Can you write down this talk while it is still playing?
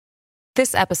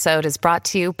This episode is brought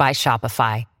to you by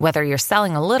Shopify. Whether you're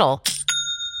selling a little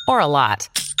or a lot,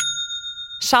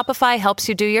 Shopify helps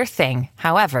you do your thing,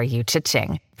 however you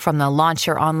cha-ching. From the launch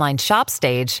your online shop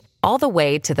stage, all the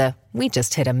way to the we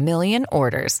just hit 1 million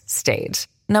orders stage.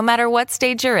 No matter what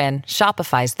stage you're in,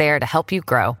 Shopify's there to help you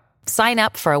grow. Sign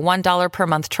up for a $1 per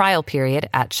month trial period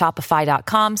at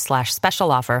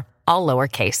shopify.com/special offer, all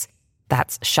lowercase.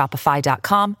 That's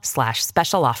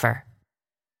shopify.com/special offer.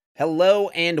 Hello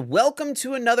and welcome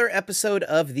to another episode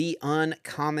of the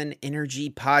Uncommon Energy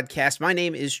Podcast. My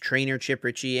name is Trainer Chip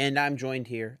Ritchie and I'm joined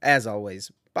here, as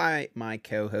always, by my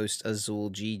co-host Azul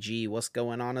GG. What's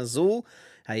going on, Azul?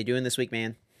 How you doing this week,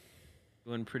 man?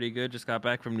 Doing pretty good. Just got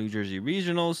back from New Jersey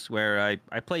Regionals where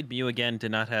I played Mew again. Did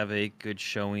not have a good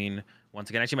showing once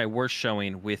again. Actually, my worst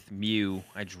showing with Mew.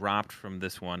 I dropped from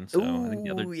this one. So Ooh, I think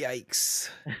the other, yikes.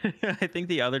 I think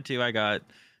the other two I got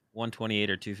 128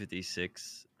 or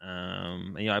 256.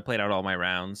 I played out all my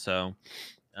rounds, so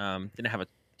didn't have a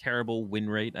terrible win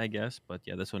rate, I guess. But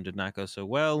yeah, this one did not go so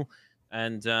well.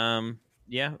 And I'm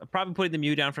probably putting the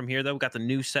Mew down from here, though. We got the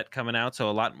new set coming out, so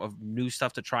a lot of new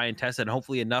stuff to try and test, and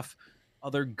hopefully enough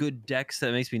other good decks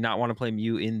that makes me not want to play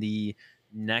Mew in the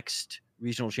next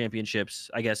regional championships.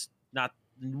 I guess not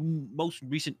most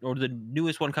recent or the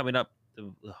newest one coming up.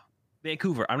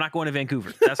 Vancouver. I'm not going to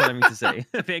Vancouver. That's what I mean to say.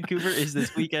 Vancouver is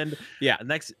this weekend. Yeah. The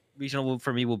next regional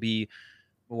for me will be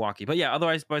Milwaukee. But yeah,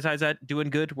 otherwise, besides that,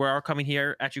 doing good. We are coming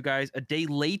here at you guys a day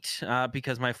late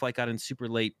because my flight got in super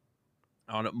late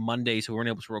on Monday, so we weren't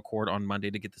able to record on Monday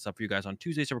to get this up for you guys on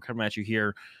Tuesday. So we're coming at you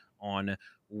here on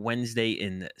Wednesday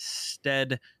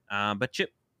instead. But Chip,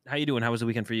 how you doing? How was the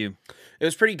weekend for you? It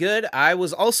was pretty good. I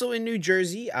was also in New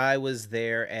Jersey. I was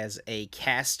there as a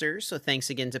caster, so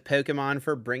thanks again to Pokemon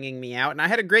for bringing me out, and I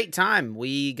had a great time.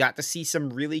 We got to see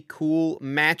some really cool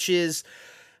matches.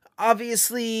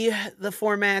 Obviously, the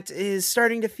format is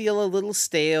starting to feel a little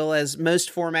stale, as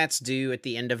most formats do at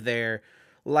the end of their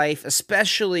life,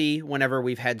 especially whenever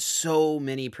we've had so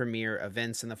many premier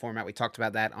events in the format. We talked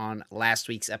about that on last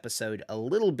week's episode a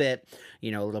little bit, a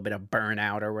little bit of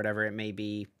burnout or whatever it may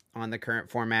be on the current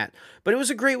format. But it was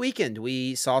a great weekend.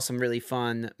 We saw some really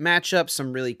fun matchups,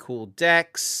 some really cool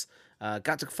decks,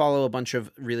 got to follow a bunch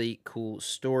of really cool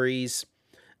stories.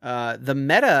 The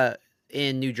meta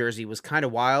in New Jersey was kind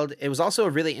of wild. It was also a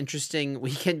really interesting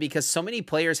weekend because so many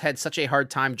players had such a hard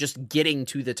time just getting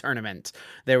to the tournament.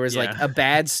 There was like a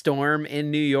bad storm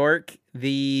in New York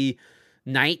the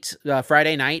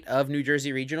Friday night of New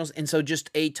Jersey Regionals, and so just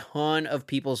a ton of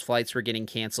people's flights were getting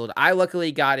canceled. I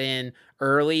luckily got in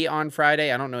early on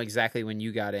Friday. I don't know exactly when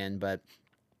you got in, but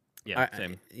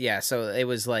Same. So it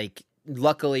was like,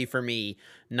 luckily for me,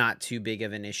 not too big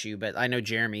of an issue. But I know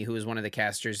Jeremy, who was one of the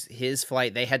casters, his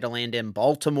flight, they had to land in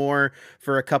Baltimore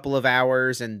for a couple of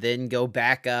hours and then go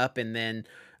back up, and then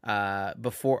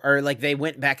they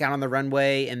went back out on the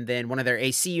runway, and then one of their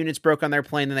AC units broke on their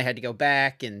plane, then they had to go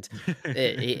back, and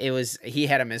he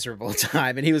had a miserable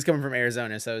time, and he was coming from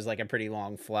Arizona, so it was like a pretty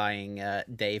long flying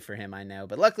day for him, I know.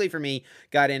 But luckily for me,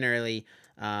 got in early.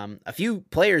 A few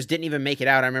players didn't even make it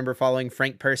out. I remember following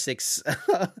Frank Persick's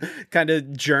kind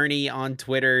of journey on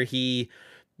Twitter. He,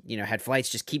 had flights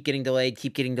just keep getting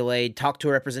delayed, talked to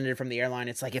a representative from the airline.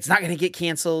 It's like, it's not going to get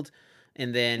canceled.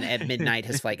 And then at midnight,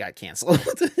 his flight got canceled.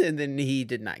 And then he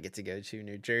did not get to go to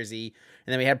New Jersey.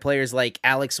 And then we had players like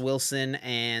Alex Wilson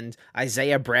and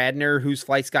Isaiah Bradner, whose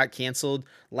flights got canceled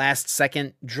last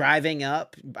second driving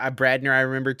up. Bradner, I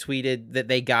remember, tweeted that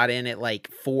they got in at like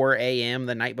 4 a.m.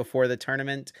 the night before the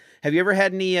tournament. Have you ever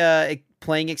had any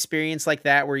playing experience like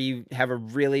that where you have a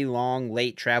really long,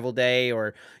 late travel day,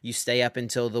 or you stay up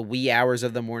until the wee hours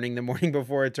of the morning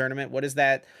before a tournament? What is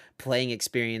that playing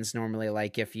experience normally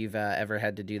like, if you've ever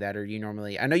had to do that? Or you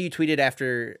normally, I know you tweeted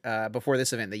after before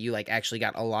this event that you actually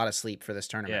got a lot of sleep for this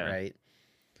tournament, right?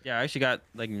 Yeah, I actually got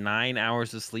 9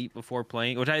 hours of sleep before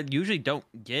playing, which I usually don't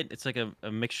get. It's like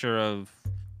a mixture of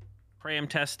cram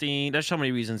testing. There's so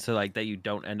many reasons to that you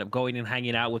don't end up going and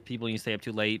hanging out with people and you stay up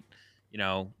too late,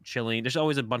 chilling. There's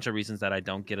always a bunch of reasons that I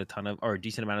don't get a ton of or a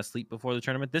decent amount of sleep before the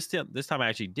tournament. This time I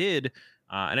actually did,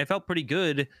 and I felt pretty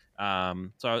good. So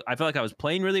I felt like I was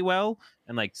playing really well,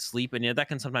 and sleep, and that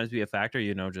can sometimes be a factor,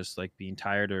 just being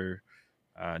tired or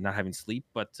not having sleep.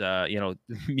 But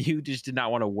Mew just did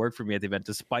not want to work for me at the event,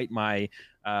 despite my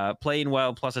playing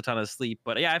well plus a ton of sleep.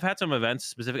 But yeah, I've had some events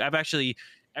specific.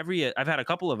 I've had a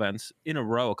couple events in a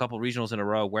row, a couple regionals in a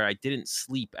row where I didn't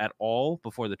sleep at all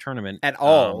before the tournament. At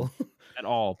all. At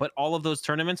all. But all of those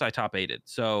tournaments I top 8'd.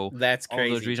 So that's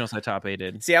crazy. All of those regionals I top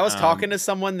 8'd. See, I was talking to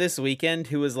someone this weekend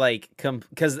who was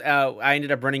because I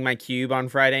ended up running my cube on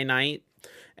Friday night.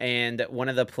 and one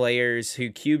of the players who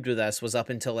cubed with us was up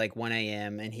until like 1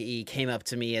 a.m. and he came up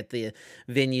to me at the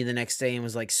venue the next day and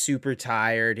was like super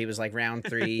tired. He was like round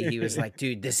 3. He was like,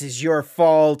 dude, this is your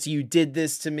fault. You did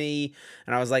this to me.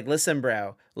 And I was like, listen,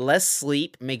 bro, less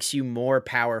sleep makes you more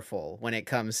powerful when it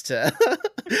comes to,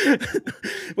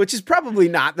 which is probably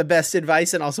not the best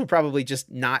advice and also probably just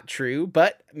not true,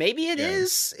 but maybe it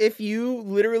is if you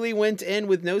literally went in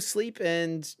with no sleep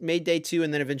and made day 2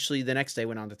 and then eventually the next day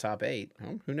went on to top 8.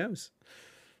 Well, who knows?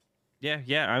 Yeah.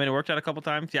 I mean, it worked out a couple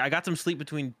times. Yeah, I got some sleep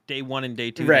between day 1 and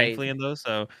day 2, Right. thankfully, in those.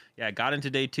 So yeah, I got into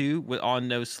day 2 on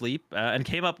no sleep, and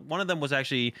came up. One of them was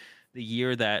actually the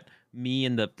year that me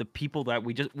and the people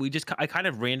that I kind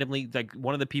of randomly, like,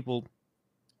 one of the people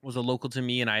was a local to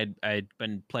me, and I had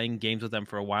been playing games with them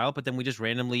for a while, but then we just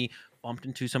randomly bumped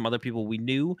into some other people we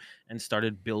knew and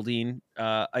started building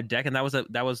a deck, and that was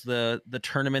the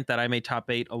tournament that I made top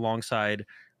 8 alongside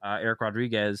Eric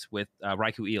Rodriguez with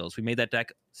Raikou Eels. We made that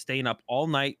deck, staying up all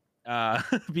night,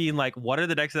 being like, what are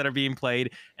the decks that are being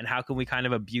played and how can we kind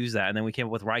of abuse that? And then we came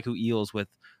up with Raikou Eels with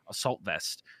Assault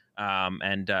Vest,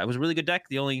 and it was a really good deck.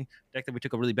 The only deck that we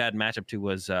took a really bad matchup to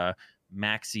was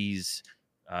Maxie's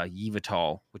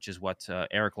Yveltal, which is what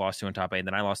Eric lost to in top 8, and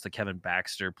then I lost to Kevin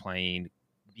Baxter playing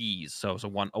Bees. So it was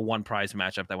a one prize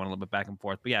matchup that went a little bit back and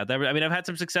forth. But yeah, I mean, I've had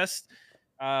some success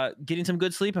getting some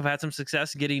good sleep. I've had some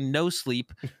success getting no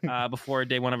sleep before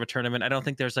day 1 of a tournament. I don't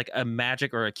think there's like a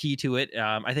magic or a key to it.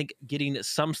 I think getting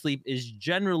some sleep is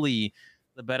generally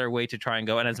the better way to try and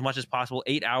go. And as much as possible,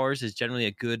 8 hours is generally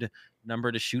a good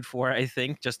number to shoot for, I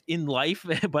think, just in life,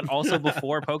 but also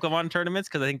before Pokemon tournaments,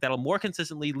 because I think that'll more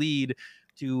consistently lead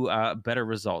to better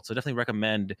results. So definitely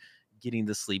recommend getting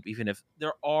the sleep, even if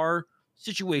there are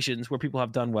situations where people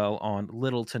have done well on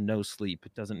little to no sleep.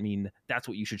 It doesn't mean that's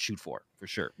what you should shoot for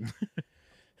sure.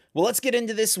 Well, let's get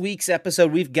into this week's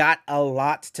episode. We've got a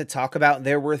lot to talk about.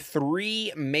 There were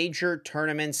 3 major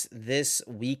tournaments this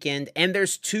weekend, and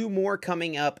there's 2 more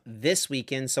coming up this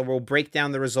weekend. So we'll break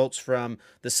down the results from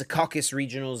the Secaucus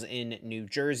Regionals in New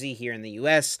Jersey here in the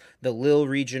US, the Lille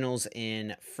Regionals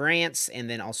in France, and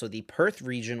then also the Perth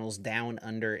Regionals down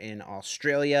under in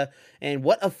Australia. And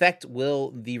what effect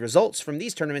will the results from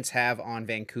these tournaments have on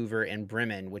Vancouver and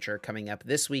Bremen, which are coming up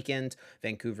this weekend?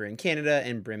 Vancouver in Canada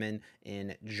and Bremen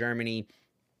in Germany.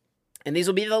 And these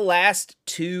will be the last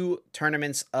 2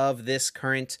 tournaments of this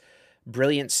current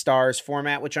Brilliant Stars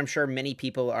format, which I'm sure many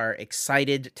people are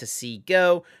excited to see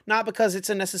go. Not because it's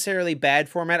a necessarily bad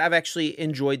format. I've actually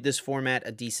enjoyed this format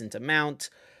a decent amount.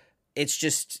 It's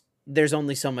just, there's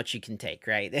only so much you can take,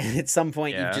 right? At some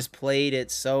point, you've just played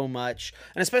it so much.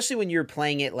 And especially when you're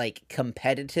playing it like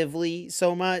competitively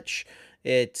so much,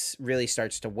 it really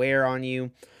starts to wear on you.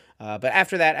 But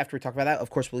after we talk about that,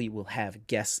 of course, we will have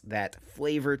Guess That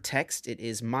Flavor text. It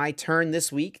is my turn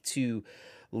this week to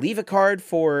leave a card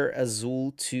for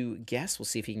Azul to guess. We'll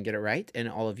see if he can get it right, and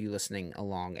all of you listening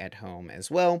along at home as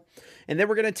well. And then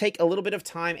we're going to take a little bit of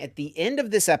time at the end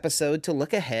of this episode to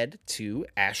look ahead to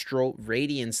Astral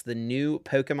Radiance, the new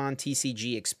Pokemon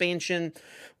TCG expansion,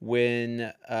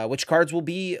 which cards will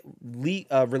be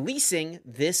releasing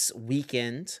this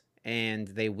weekend, and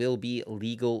they will be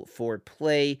legal for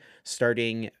play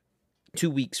starting 2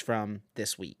 weeks from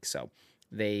this week. So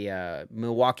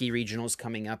Milwaukee Regionals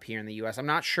coming up here in the US. I'm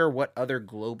not sure what other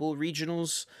global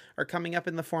regionals are coming up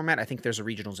in the format. I think there's a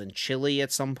regionals in Chile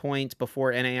at some point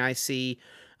before NAIC,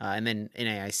 and then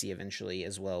NAIC eventually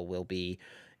as well will be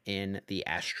in the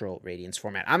Astral Radiance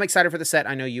format. I'm excited for the set.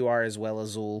 I know you are as well,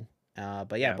 Azul.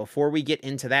 But yeah, before we get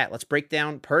into that, let's break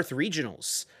down Perth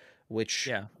Regionals, which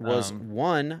was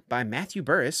won by Matthew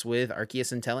Burris with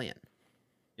Arceus Intellion.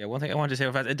 Yeah, one thing I wanted to say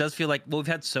real fast, it does feel like, well, we've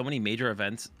had so many major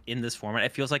events in this format.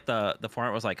 It feels like the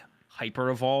format was like hyper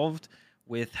evolved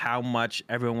with how much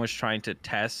everyone was trying to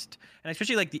test, and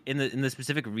especially like in the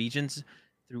specific regions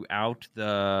throughout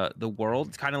the world.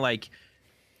 It's kind of like,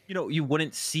 you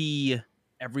wouldn't see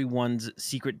everyone's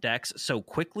secret decks so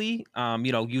quickly.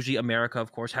 Usually America,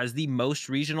 of course, has the most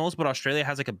regionals, but Australia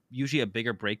has like usually a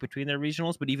bigger break between their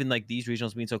regionals. But even like these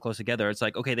regionals being so close together, it's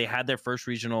like, okay, they had their first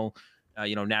regional,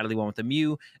 Natalie won with the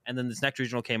Mew, and then this next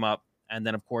regional came up, and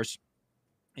then of course,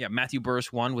 Matthew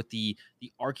Burris won with the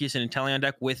Arceus and Inteleon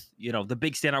deck, with the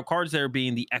big standout cards there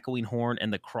being the Echoing Horn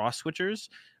and the Cross Switchers,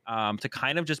 to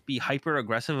kind of just be hyper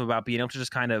aggressive about being able to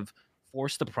just kind of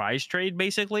force the prize trade.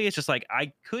 Basically, it's just like,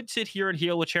 I could sit here and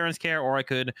heal with Sharon's Care, or I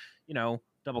could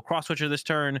double Cross Switcher this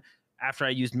turn after I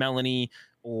used Melanie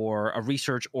or a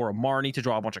Research or a Marnie to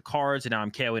draw a bunch of cards, and now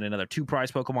I'm KOing another 2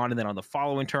 prize Pokemon, and then on the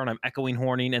following turn I'm Echoing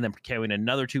Horning and then KOing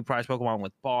another 2 prize Pokemon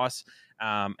with Boss,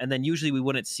 and then usually we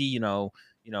wouldn't see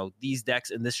these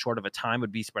decks in this short of a time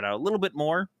would be spread out a little bit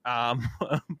more.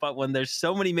 But when there's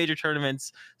so many major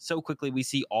tournaments so quickly, we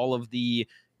see all of the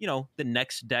the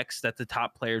next decks that the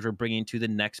top players are bringing to the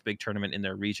next big tournament in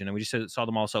their region, and we just saw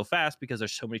them all so fast because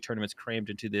there's so many tournaments crammed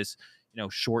into this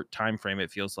short time frame,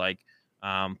 it feels like.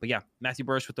 But yeah, Matthew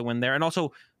Burris with the win there, and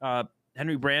also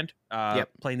Henry Brand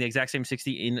playing the exact same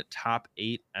 60 in top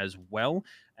 8 as well.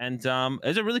 And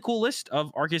it's a really cool list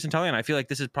of Arceus and Teleon. I feel like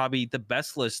this is probably the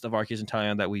best list of Arceus and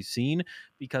Teleon that we've seen,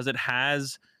 because it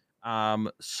has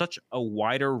such a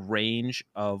wider range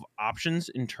of options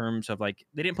in terms of, like,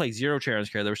 they didn't play zero Charon's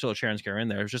Care. There was still a Charon's Care in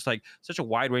there. It was just like such a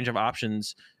wide range of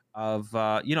options of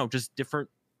just different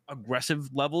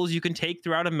aggressive levels you can take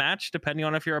throughout a match, depending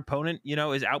on if your opponent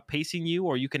is outpacing you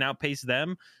or you can outpace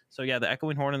them. So yeah, the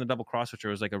Echoing Horn and the double cross switcher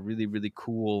was like a really, really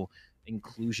cool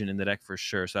inclusion in the deck for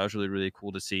sure. So that was really, really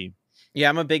cool to see. Yeah,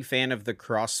 I'm a big fan of the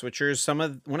cross switchers.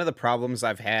 One of the problems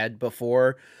I've had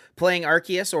before playing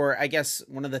Arceus, or I guess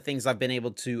one of the things I've been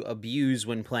able to abuse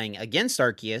when playing against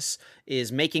Arceus,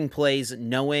 is making plays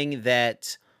knowing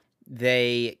that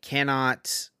they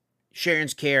cannot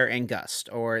Sharon's Care and Gust,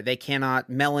 or they cannot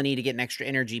Melanie to get an extra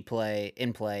energy play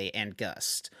and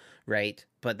Gust, right?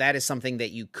 But that is something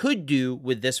that you could do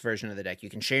with this version of the deck. You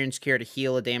can Sharon's Care to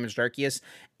heal a damaged Arceus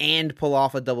and pull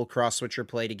off a double cross switcher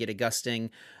play to get a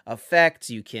gusting effect.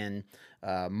 You can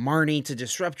Marnie to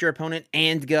disrupt your opponent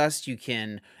and Gust. You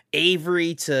can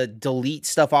Avery to delete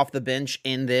stuff off the bench,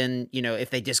 and then, if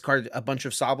they discard a bunch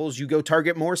of Sobbles, you go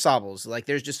target more Sobbles. Like,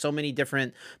 there's just so many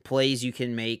different plays you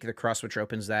can make. The cross switcher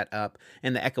opens that up,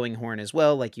 and the Echoing Horn as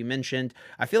well, like you mentioned.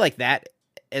 I feel like that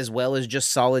as well is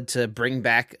just solid to bring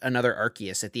back another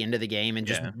Arceus at the end of the game and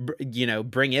just,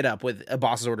 bring it up with a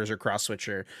boss's orders or cross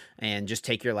switcher and just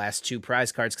take your last 2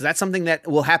 prize cards. Because that's something that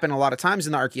will happen a lot of times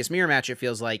in the Arceus mirror match, it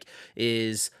feels like,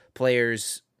 is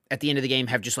players at the end of the game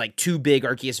have just like 2 big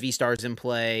Arceus V-Stars in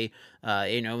play.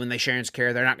 When they Sharon's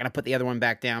Care, they're not going to put the other one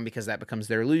back down because that becomes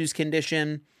their lose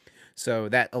condition. So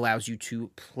that allows you to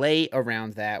play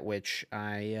around that, which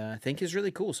I think is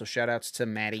really cool. So shout outs to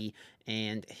Maddie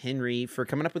and Henry for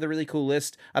coming up with a really cool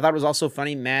list. I thought it was also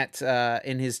funny. Matt,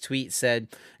 in his tweet,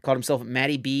 called himself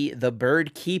Matty B, the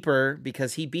Bird Keeper,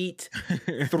 because he beat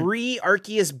 3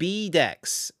 Arceus B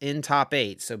decks in top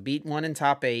 8. So beat 1 in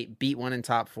top 8, beat 1 in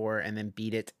top 4, and then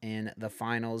beat it in the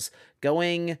finals,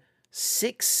 going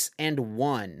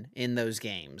 6-1 in those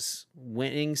games,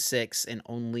 winning 6 and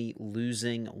only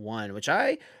losing 1, which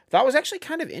I thought was actually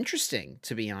kind of interesting,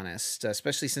 to be honest,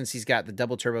 especially since he's got the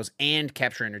double turbos and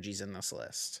capture energies in this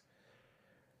list.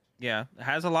 Yeah, it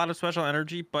has a lot of special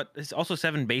energy, but it's also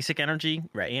 7 basic energy,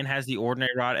 right? And has the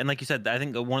Ordinary Rod. And like you said, I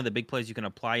think one of the big plays you can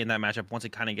apply in that matchup, once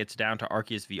it kind of gets down to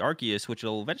Arceus v Arceus, which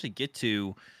it'll eventually get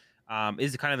to,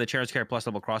 is kind of the Charon's Care plus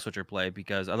double cross switcher play,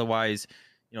 because otherwise,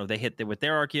 they hit with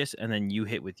their Arceus and then you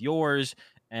hit with yours,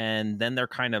 and then they're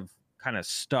kind of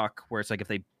stuck, where it's like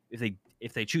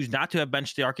if they choose not to have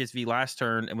benched the Arceus V last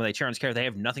turn, and when they Charon's Care, they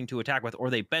have nothing to attack with, or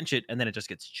they bench it and then it just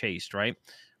gets chased, right?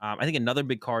 I think another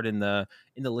big card in the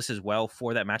list as well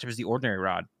for that matchup is the Ordinary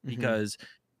Rod, because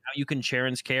now you can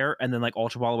Charon's Care and then like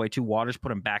Ultra Ball away 2 waters, put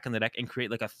them back in the deck, and create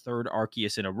like a 3rd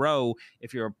Arceus in a row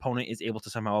if your opponent is able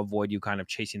to somehow avoid you kind of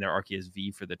chasing their Arceus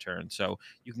V for the turn. So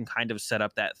you can kind of set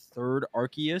up that 3rd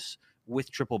Arceus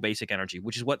with triple basic energy,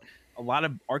 which is what a lot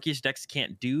of Arceus decks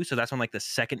can't do. So that's when like the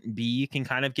 2nd B can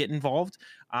kind of get involved.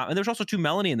 And there's also 2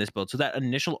 Melanie in this build. So that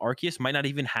initial Arceus might not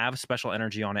even have special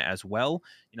energy on it as well.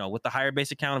 With the higher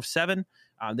basic count of 7,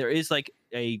 there is like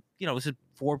this is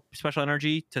 4 special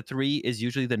energy to 3 is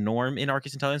usually the norm in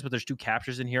Arceus Intelligence, but there's 2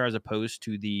 captures in here as opposed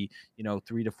to the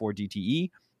 3 to 4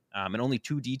 DTE. And only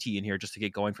 2 DT in here just to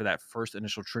get going for that first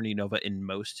initial Trinity Nova in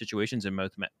most situations, in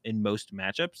most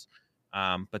matchups.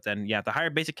 But then, yeah, the higher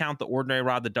basic count, the Ordinary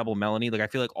Rod, the double Melanie, like I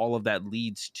feel like all of that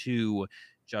leads to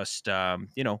just,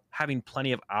 having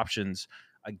plenty of options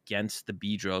against the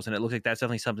B drills. And it looks like that's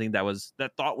definitely something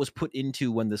that thought was put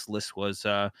into when this list was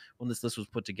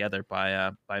put together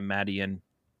by Maddie and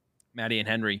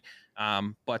Henry.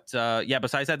 Besides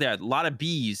that, there are a lot of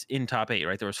Bs in top 8,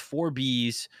 right? There was 4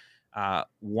 Bs,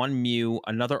 1 Mew,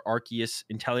 another Arceus,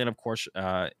 Inteleon, of course,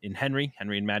 in Henry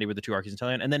and Maddie were the 2 Arceus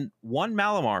Inteleon, and then 1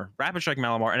 Malamar, Rapid Strike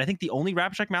Malamar, and I think the only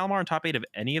Rapid Strike Malamar in top 8 of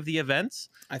any of the events.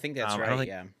 I think that's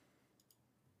right.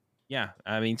 Yeah,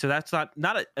 I mean, so that's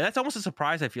that's almost a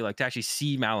surprise, I feel like, to actually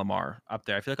see Malamar up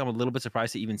there. I feel like I'm a little bit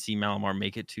surprised to even see Malamar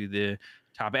make it to the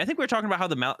top 8. I think we were talking about how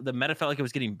the meta felt like it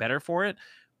was getting better for it,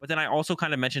 but then I also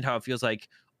kind of mentioned how it feels like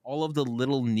all of the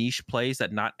little niche plays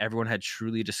that not everyone had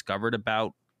truly discovered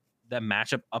about that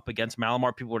matchup up against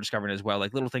Malamar, people were discovering as well.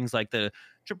 Like little things like the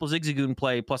triple Zigzagoon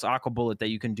play plus Aqua Bullet that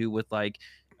you can do with like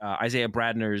Isaiah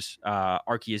Bradner's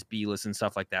Arceus B-list and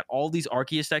stuff like that. All these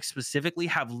Arceus decks specifically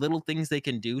have little things they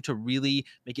can do to really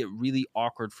make it really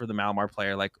awkward for the Malamar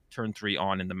player, like turn 3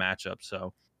 on in the matchup.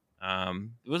 So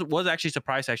was actually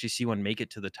surprised to actually see one make it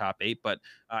to the top 8, but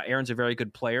Aaron's a very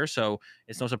good player, so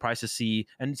it's no surprise to see,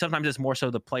 and sometimes it's more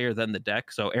so the player than the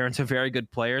deck. So Aaron's a very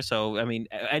good player. So I mean,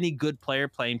 any good player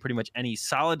playing pretty much any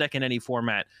solid deck in any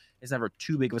format is never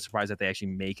too big of a surprise that they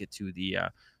actually make it to the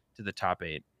top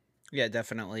 8. Yeah,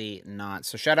 definitely not.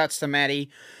 So shout outs to Maddie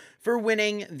for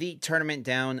winning the tournament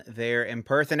down there in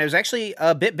Perth. And it was actually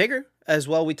a bit bigger as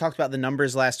well. We talked about the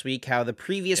numbers last week, how the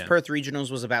previous Perth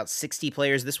regionals was about 60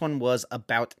 players. This one was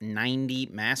about 90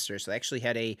 masters. So they actually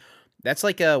had that's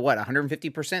like a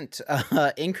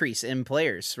 150% increase in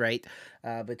players, right?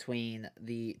 Between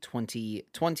the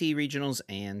 2020 regionals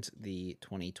and the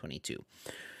 2022.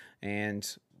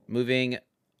 And moving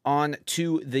on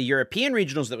to the European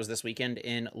regionals that was this weekend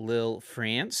in Lille,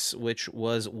 France, which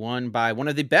was won by one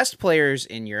of the best players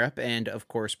in Europe and, of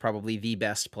course, probably the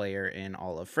best player in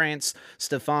all of France,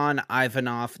 Stefan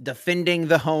Ivanov, defending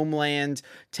the homeland,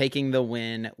 taking the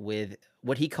win with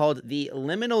what he called the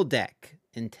liminal deck,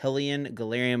 Inteleon,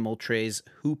 Galarian Moltres,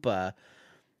 Hoopa,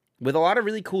 with a lot of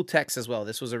really cool text as well.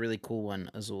 This was a really cool one,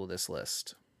 Azul, this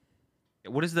list.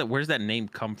 What is that? Where does that name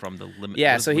come from? The limit.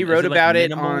 Yeah, so he wrote about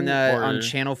it on or...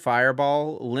 Channel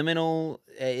Fireball. Liminal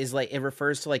is like, it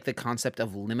refers to like the concept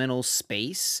of liminal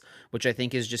space, which I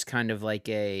think is just kind of like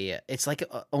it's like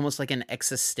almost like an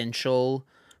existential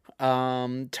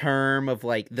term of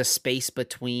like the space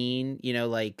between,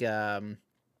 like an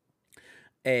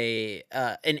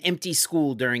empty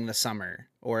school during the summer,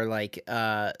 or like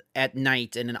at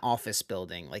night in an office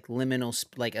building, like liminal,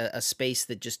 like a space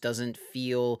that just doesn't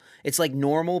feel, it's like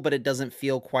normal, but it doesn't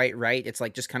feel quite right. It's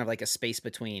like just kind of like a space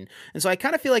between. And so I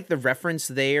kind of feel like the reference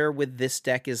there with this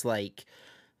deck is like,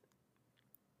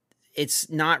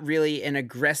 it's not really an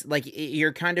aggressive, like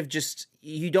you're kind of just,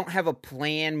 you don't have a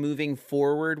plan moving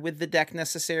forward with the deck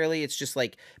necessarily. It's just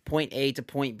like point A to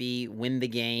point B, win the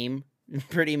game,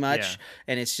 pretty much.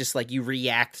 And it's just like you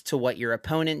react to what your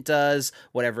opponent does,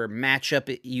 whatever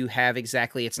matchup you have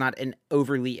exactly. It's not an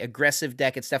overly aggressive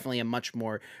deck. It's definitely a much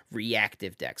more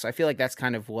reactive deck. So I feel like that's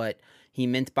kind of what he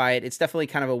meant by it. It's definitely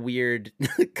kind of a weird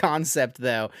concept,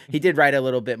 though. He did write a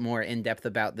little bit more in depth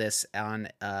about this on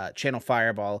Channel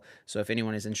Fireball. So if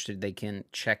anyone is interested, they can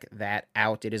check that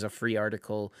out. It is a free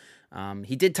article.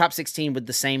 He did top 16 with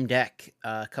the same deck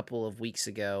a couple of weeks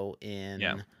ago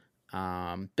in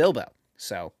Bilbo.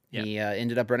 So he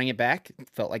ended up running it back,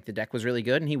 felt like the deck was really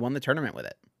good, and he won the tournament with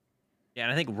it. Yeah,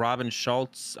 and I think Robin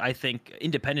Schultz,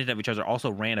 independent of each other,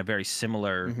 also ran a very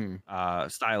similar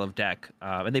style of deck.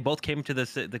 And they both came to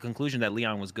the conclusion that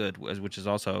Leon was good, which is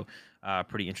also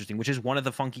pretty interesting, which is one of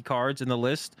the funky cards in the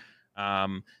list.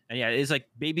 And yeah, it's like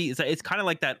it's kind of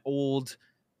like that old...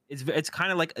 It's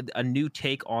kind of like a new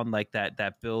take on like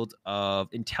that build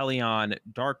of Inteleon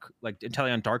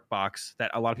Dark Box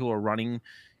that a lot of people are running,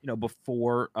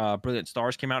 before Brilliant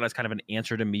Stars came out as kind of an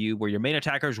answer to Mew, where your main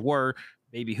attackers were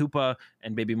Baby Hoopa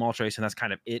and Baby Moltres, and that's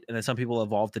kind of it. And then some people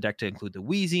evolved the deck to include the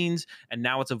Weezings, and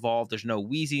now it's evolved. There's no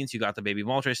Weezings. You got the Baby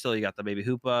Moltres still, you got the Baby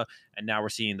Hoopa, and now we're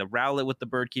seeing the Rowlet with the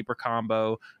Birdkeeper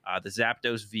combo, the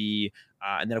Zapdos V,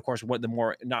 and then of course what the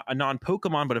more not a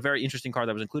non-Pokemon but a very interesting card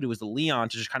that was included was the Leon,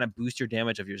 to just kind of boost your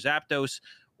damage of your Zapdos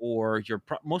or your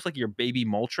most likely your Baby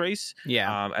Moltres.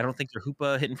 I don't think your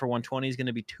Hoopa hitting for 120 is going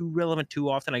to be too relevant too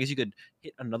often. I guess you could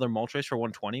hit another Moltres for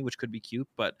 120, which could be cute,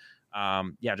 but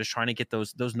just trying to get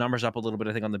those numbers up a little bit,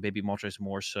 I think, on the Baby Moltres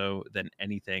more so than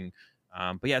anything.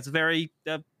 But yeah, it's a very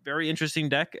interesting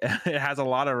deck. It has a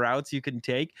lot of routes you can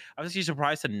take. I was actually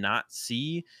surprised to not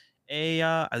see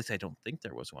at least I don't think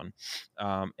there was one,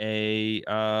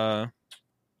 Yoga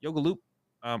Loop.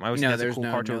 I was think that's a cool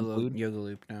card to include. Yoga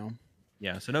Loop, no.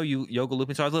 Yeah, so no Yoga Loop.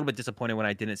 And so I was a little bit disappointed when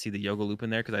I didn't see the Yoga Loop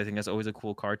in there, because I think that's always a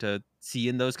cool card to see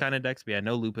in those kind of decks. But yeah,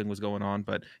 no looping was going on.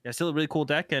 But yeah, still a really cool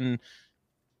deck and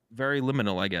very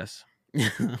liminal, I guess.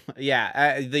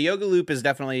 The Yoga Loop has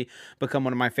definitely become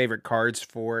one of my favorite cards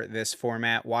for this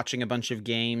format. Watching a bunch of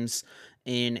games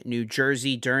in New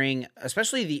Jersey during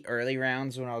especially the early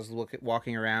rounds, when I was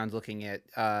walking around looking at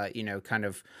kind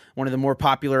of one of the more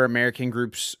popular American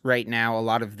groups right now, a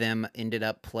lot of them ended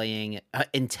up playing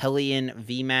Inteleon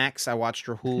VMAX. I watched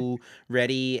Rahul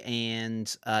Reddy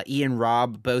and Ian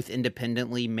Robb both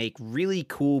independently make really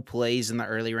cool plays in the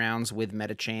early rounds with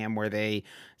Metacham, where they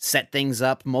set things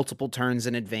up multiple turns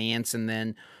in advance and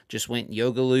then just went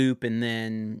Yoga Loop and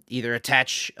then either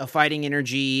attach a fighting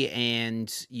energy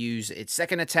and use its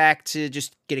second attack to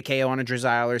just get a KO on a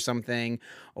Drizzile or something,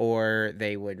 or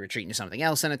they would retreat into something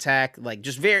else and attack. Like,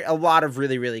 just a lot of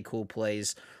really, really cool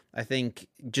plays. I think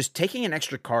just taking an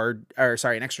extra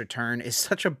an extra turn is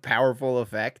such a powerful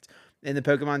effect in the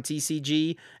Pokemon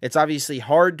TCG. It's obviously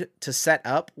hard to set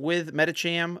up with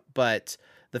Metacham, but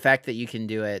the fact that you can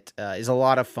do it is a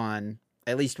lot of fun,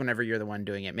 at least whenever you're the one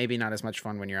doing it. Maybe not as much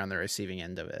fun when you're on the receiving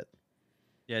end of it.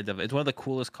 Yeah, it's one of the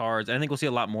coolest cards. And I think we'll see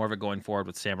a lot more of it going forward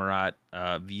with Samurott,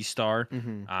 V-Star,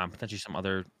 potentially some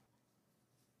other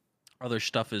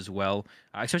stuff as well.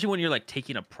 Especially when you're like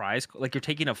taking a prize, like you're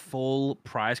taking a full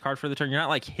prize card for the turn. You're not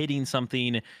like hitting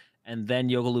something and then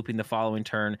yoga looping the following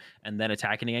turn and then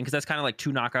attacking again, because that's kind of like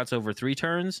 2 knockouts over 3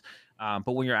 turns.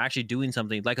 But when you're actually doing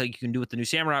something like you can do with the new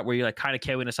Samurott, where you're like kind of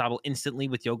KOing a Sobble instantly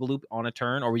with yoga loop on a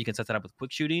turn, or you can set that up with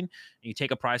quick shooting, and you take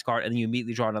a prize card and then you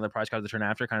immediately draw another prize card the turn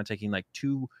after, kind of taking like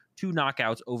two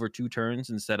knockouts over 2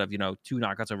 turns instead of 2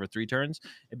 knockouts over 3 turns.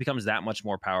 It becomes that much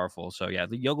more powerful. So yeah,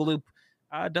 the yoga loop,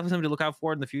 definitely something to look out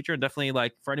for in the future, and definitely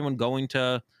like for anyone going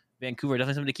to Vancouver,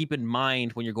 definitely something to keep in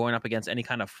mind when you're going up against any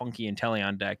kind of funky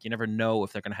Inteleon deck. You never know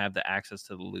if they're going to have the access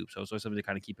to the loop, so it's always something to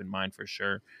kind of keep in mind for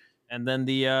sure. And then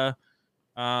the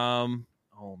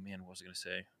oh man, what was I going to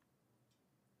say?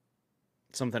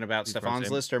 Something about Stefan's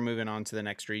list, or moving on to the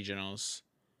next regionals?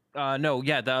 No,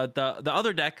 yeah, the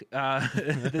other deck,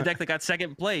 the deck that got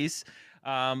second place,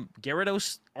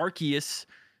 Gyarados, Arceus,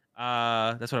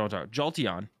 that's what I want to talk about.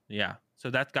 Jolteon, yeah. So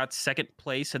that got second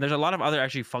place, and there's a lot of other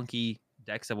actually funky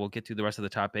decks that we'll get to the rest of the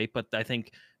top 8. But I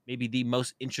think maybe the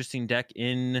most interesting deck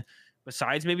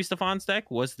besides maybe Stefan's deck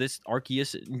was this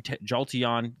Arceus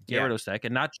Jolteon Gyarados deck,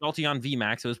 and not Jolteon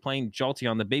VMAX. It was playing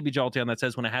Jolteon, the baby Jolteon that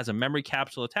says when it has a memory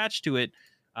capsule attached to it,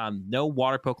 no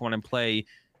water Pokemon in play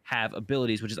have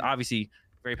abilities, which is obviously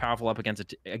very powerful up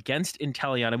against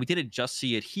Inteleon. And we didn't just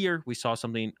see it here. We saw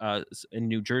something in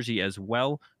New Jersey as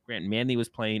well. Grant Manley was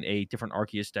playing a different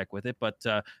Arceus deck with it. But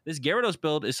this Gyarados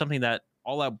build is something that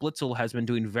All Out Blitzel has been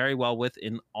doing very well with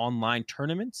in online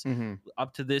tournaments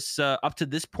up to this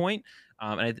point.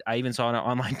 And I even saw in an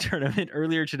online tournament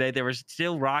earlier today, they were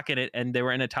still rocking it, and they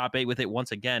were in a top 8 with it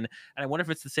once again. And I wonder if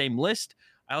it's the same list.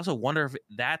 I also wonder if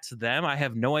that's them. I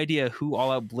have no idea who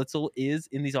All Out Blitzel is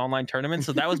in these online tournaments.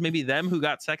 So that was maybe them who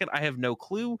got second. I have no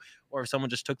clue. Or if someone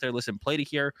just took their list and played it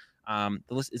here. The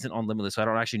list isn't on Limitless, so I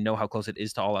don't actually know how close it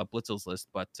is to All Out Blitzel's list.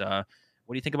 But what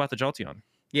do you think about the Jolteon?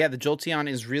 Yeah, the Jolteon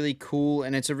is really cool,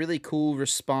 and it's a really cool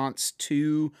response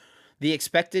to the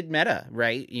expected meta,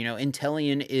 right?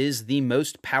 Inteleon is the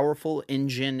most powerful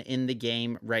engine in the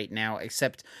game right now,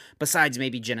 except besides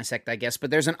maybe Genesect, I guess.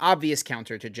 But there's an obvious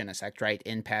counter to Genesect, right,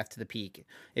 in Path to the Peak.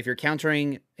 If you're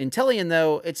countering Inteleon,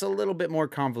 though, it's a little bit more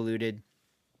convoluted.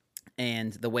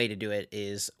 And the way to do it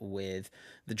is with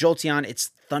the Jolteon. It's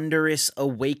Thunderous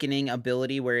Awakening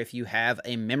ability, where if you have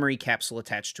a memory capsule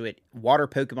attached to it, water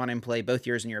Pokemon in play, both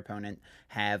yours and your opponent,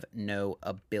 have no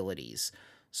abilities.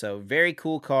 So very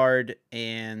cool card,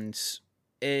 and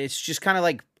it's just kind of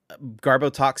like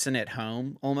Garbotoxin at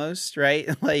home almost, right?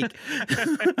 Like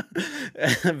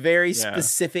very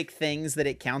specific things that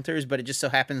it counters, but it just so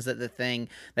happens that the thing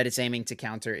that it's aiming to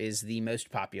counter is the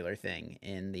most popular thing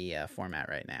in the format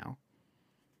right now.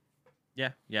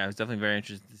 Yeah, I was definitely very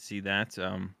interested to see that.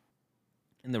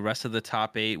 In the rest of the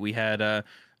top 8, we had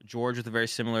George with a very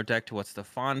similar deck to what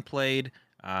Stefan played.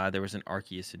 There was an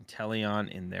Arceus Inteleon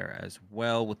in there as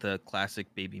well with the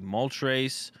classic baby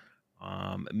Moltres.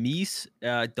 Mies,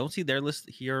 don't see their list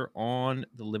here on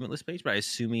the Limitless page, but I'm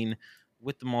assuming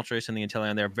with the Moltres and the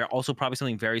Inteleon, they're also probably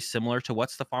something very similar to what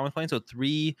Stefan was playing. So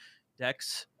 3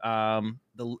 decks,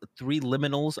 the 3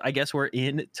 liminals, I guess, were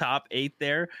in top 8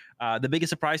 there. The biggest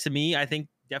surprise to me, I think,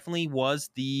 definitely was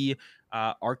the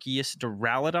Arceus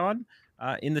Duraludon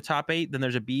in the top 8. Then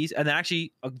there's a Bees, and then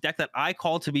actually a deck that I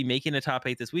called to be making a top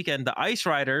 8 this weekend, the Ice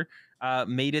Rider,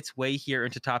 made its way here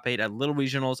into top 8 at Little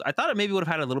Regionals. I thought it maybe would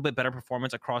have had a little bit better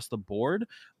performance across the board,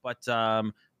 but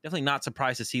definitely not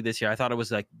surprised to see this here. I thought it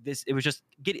was like this. It was just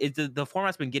the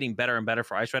format's been getting better and better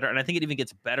for Ice Rider, and I think it even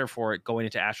gets better for it going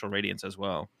into Astral Radiance as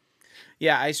well.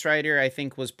 Yeah, Ice Rider, I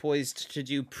think, was poised to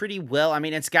do pretty well. I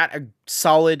mean, it's got a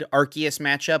solid Arceus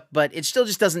matchup, but it still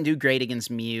just doesn't do great against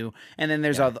Mew. And then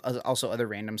there's also other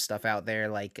random stuff out there.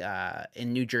 Like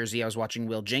in New Jersey, I was watching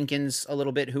Will Jenkins a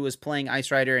little bit, who was playing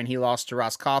Ice Rider, and he lost to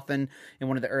Ross Cawthon in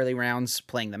one of the early rounds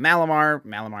playing the Malamar.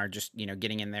 Malamar just,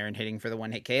 getting in there and hitting for the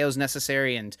one-hit KOs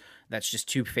necessary, and that's just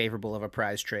too favorable of a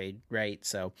prize trade, right?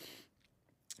 So...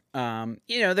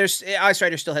 there's Ice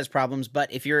Rider still has problems, but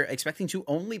if you're expecting to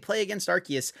only play against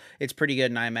Arceus, it's pretty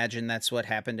good, and I imagine that's what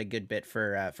happened a good bit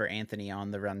for Anthony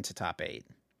on the run to top 8.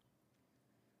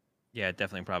 Yeah,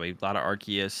 definitely, probably a lot of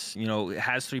Arceus. You know, it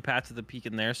has 3 paths to the peak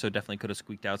in there, so definitely could have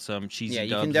squeaked out some Yeah, cheesy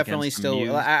you can dubs definitely against the still.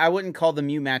 Mews. I wouldn't call the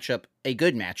Mew matchup a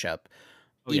good matchup,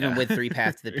 Oh even yeah, with 3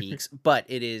 paths to the peaks, but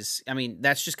it is. I mean,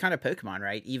 that's just kind of Pokemon,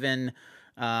 right? Even,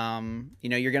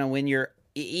 you're gonna win your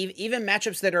even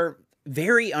matchups that are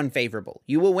very unfavorable.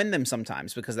 You will win them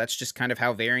sometimes because that's just kind of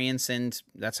how variance and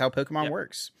that's how Pokemon yep,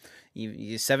 works. You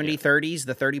yeah, 70-30s,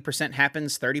 the 30%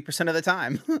 happens 30% of the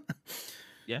time.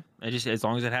 yeah. And just as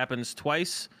long as it happens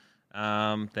twice,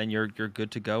 then you're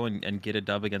good to go and get a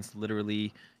dub against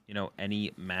literally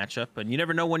any matchup. And you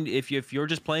never know when if you're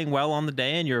just playing well on the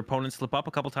day and your opponents slip up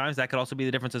a couple times, that could also be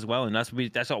the difference as well. And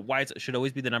why it should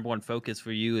always be the number one focus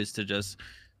for you is to just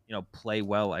play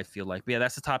well. I feel like, but yeah,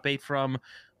 that's the top 8 from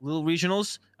Little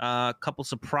Regionals. A couple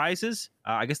surprises.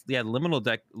 I guess Liminal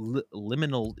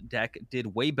deck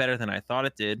did way better than I thought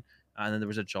it did. And then there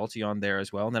was a Jolteon there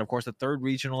as well. And then of course the third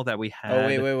regional that we Oh,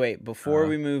 wait, had. wait, wait. Before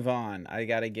we move on, I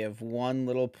got to give one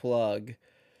little plug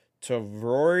to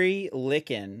Rory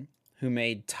Licken, who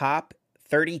made top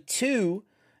 32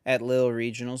 at Lil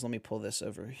Regionals. Let me pull this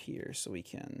over here so we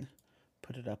can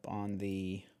put it up on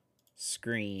the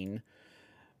screen.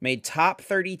 Made top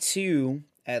 32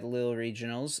 at Lil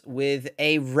Regionals with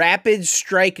a Rapid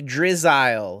Strike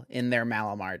Drizzile in their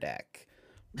Malamar deck.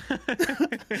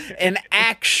 An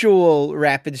actual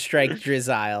Rapid Strike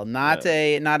Drizzile, not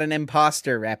an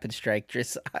imposter Rapid Strike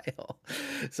Drizzile.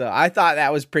 So I thought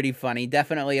that was pretty funny.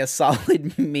 Definitely a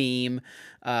solid meme.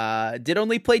 Did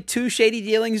only play 2 Shady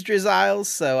Dealings Drizziles,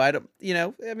 so I don't,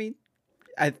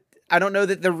 I don't know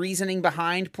that the reasoning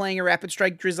behind playing a Rapid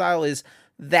Strike Drizzile is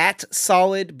that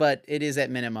solid, but it is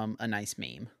at minimum a nice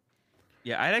meme.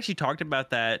 Yeah, I'd actually talked about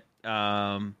that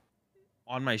on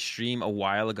my stream a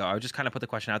while ago. I just kind of put the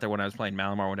question out there when I was playing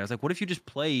Malamar one day. I was like, what if you just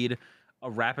played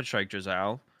a Rapid Strike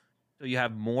Drizzile? So you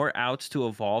have more outs to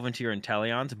evolve into your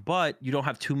Inteleons, but you don't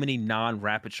have too many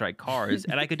non-Rapid Strike cards.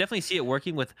 And I could definitely see it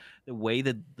working with the way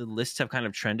that the lists have kind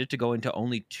of trended to go into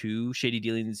only 2 Shady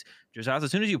Dealings Drizziles.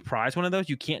 As soon as you prize one of those,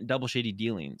 you can't double Shady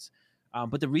Dealings.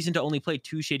 But the reason to only play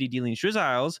 2 Shady Dealings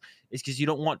Drizziles is because you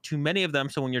don't want too many of them.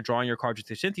 So when you're drawing your cards with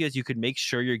your Cynthias, you could make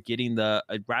sure you're getting the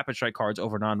Rapid Strike cards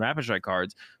over non-Rapid Strike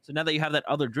cards. So now that you have that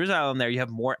other Drizzile in there, you have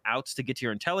more outs to get to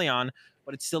your Inteleon,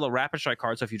 but it's still a Rapid Strike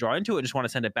card. So if you draw into it and just want to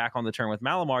send it back on the turn with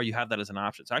Malamar, you have that as an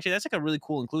option. So actually, that's like a really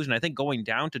cool inclusion. I think going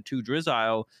down to 2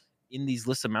 Drizzile in these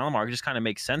lists of Malamar just kind of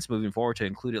makes sense moving forward to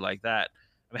include it like that.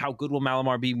 I mean, how good will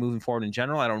Malamar be moving forward in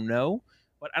general? I don't know.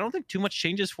 But I don't think too much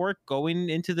changes for it going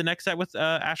into the next set with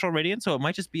Astral Radiance. So it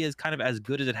might just be as kind of as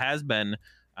good as it has been.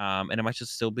 And it might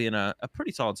just still be in a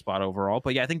pretty solid spot overall.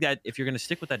 But yeah, I think that if you're going to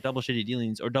stick with that double Shady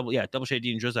Dealings or double Shady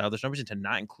Dealings Drizzile, there's no reason to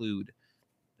not include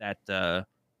that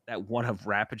that one of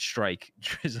Rapid Strike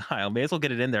Drizzile. May as well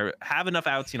get it in there. Have enough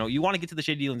outs. You want to get to the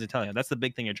Shady Dealings and Inteleon. That's the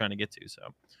big thing you're trying to get to.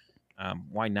 So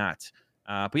why not?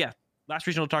 But yeah, last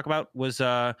regional to talk about was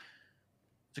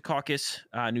Secaucus,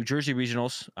 New Jersey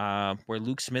regionals, where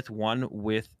Luke Smith won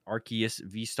with Arceus,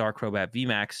 V-Star, Crobat,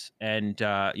 VMAX. And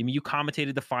you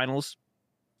commentated the finals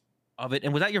of it.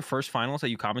 And was that your first finals that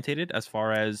you commentated as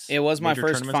far as it was my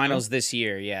first finals go? this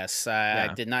year? Yes.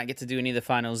 I did not get to do any of the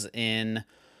finals in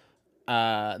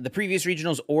the previous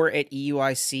regionals or at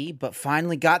EUIC, but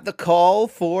finally got the call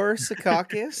for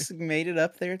Secaucus. Made it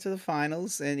up there to the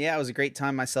finals. And yeah, it was a great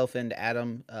time. Myself and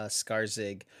Adam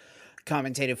Skarzig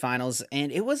commentated finals,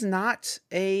 and it was not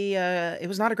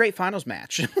a great finals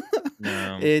match.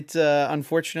 No. It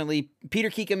unfortunately, Peter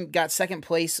Keekum got second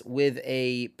place with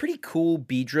a pretty cool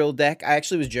Beedrill deck. I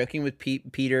actually was joking with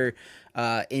Peter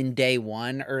in day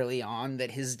one early on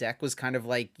that his deck was kind of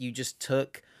like you just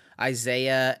took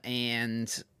Isaiah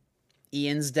and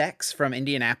Ian's decks from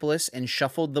Indianapolis and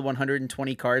shuffled the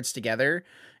 120 cards together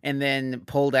and then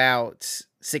pulled out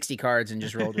 60 cards and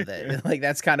just rolled with it. Like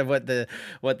that's kind of what the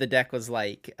deck was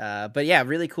like. But yeah,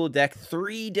 really cool deck.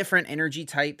 3 different energy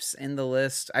types in the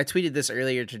list. I tweeted this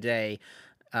earlier today.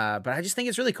 But I just think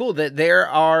it's really cool that there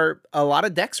are a lot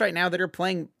of decks right now that are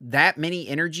playing that many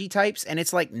energy types, and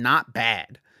it's like not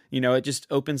bad. It just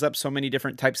opens up so many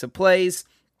different types of plays.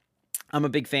 I'm a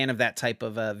big fan of that type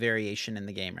of variation in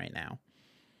the game right now.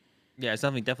 Yeah, it's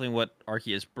definitely what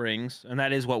Arceus brings, and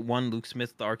that is what won Luke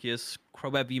Smith the Arceus,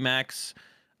 Crobat VMAX,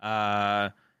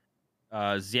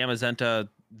 Zamazenta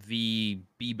V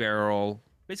B-Barrel,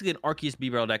 basically an Arceus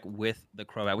B-Barrel deck with the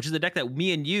Crobat, which is a deck that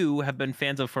me and you have been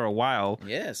fans of for a while.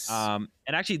 Yes. And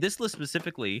actually, this list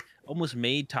specifically almost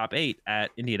made top 8 at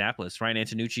Indianapolis. Ryan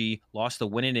Antonucci lost the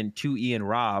win-in to Ian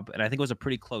Robb, and I think it was a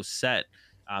pretty close set.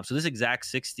 So this exact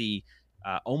 60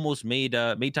 almost made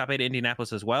top 8 at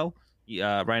Indianapolis as well.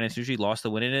 Ryan Antonucci lost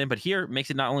the win-in, but here makes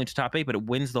it not only to top 8, but it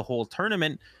wins the whole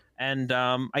tournament. And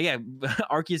yeah,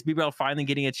 Arceus BBL finally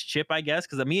getting its chip, I guess,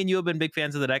 because me and you have been big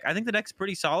fans of the deck. I think the deck's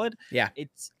pretty solid. Yeah.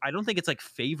 I don't think it's like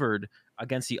favored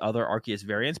against the other Arceus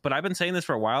variants, but I've been saying this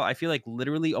for a while. I feel like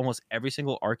literally almost every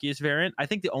single Arceus variant. I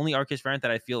think the only Arceus variant that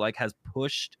I feel like has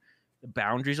pushed the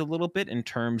boundaries a little bit in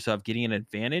terms of getting an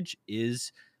advantage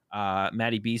is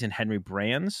Matty B's and Henry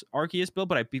Brand's Arceus build.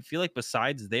 But I feel like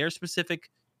besides their specific,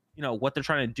 what they're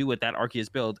trying to do with that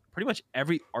Arceus build, pretty much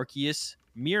every Arceus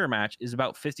mirror match is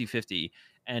about 50-50,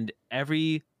 and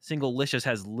every single Licious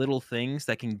has little things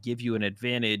that can give you an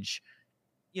advantage,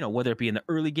 whether it be in the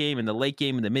early game, in the late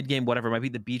game, in the mid game, whatever it might be.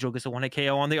 The Beedrill gets a 1-hit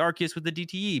KO on the Arceus with the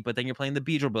DTE, but then you're playing the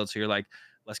Beedrill build, so you're like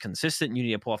less consistent. You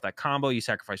need to pull off that combo. You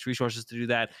sacrifice resources to do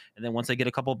that, and then once they get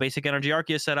a couple basic energy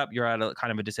Arceus set up, you're at a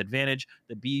kind of a disadvantage.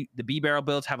 The B barrel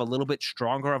builds have a little bit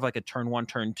stronger of like a turn 1,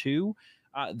 turn 2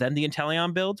 than the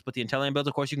Inteleon builds, but the Inteleon builds,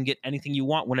 of course, you can get anything you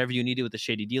want whenever you need it with the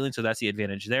shady dealing, so that's the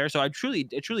advantage there. So it truly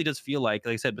does feel like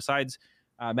I said, besides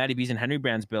Matty B's and Henry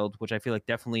Brand's build, which I feel like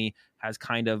definitely has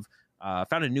kind of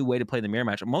found a new way to play the mirror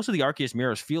match. Most of the Arceus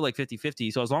mirrors feel like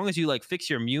 50-50, so as long as you like fix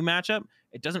your Mew matchup,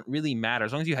 it doesn't really matter.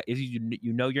 As long as if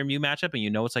you know your Mew matchup and you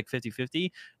know it's like 50-50,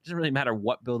 it doesn't really matter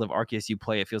what build of Arceus you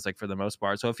play, it feels like, for the most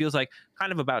part. So it feels like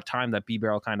kind of about time that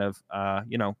B-Barrel kind of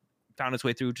found its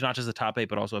way through to not just the top 8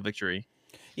 but also a victory.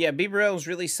 Yeah, B-Barrel is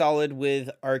really solid with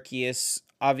Arceus.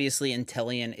 Obviously,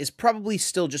 Inteleon is probably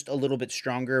still just a little bit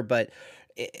stronger, but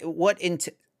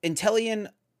Inteleon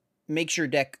makes your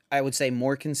deck, I would say,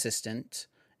 more consistent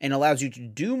and allows you to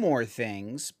do more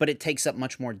things, but it takes up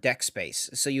much more deck space.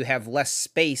 So you have less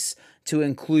space to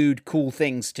include cool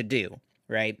things to do,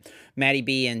 right? Matty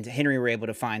B and Henry were able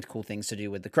to find cool things to do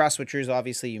with the cross switchers.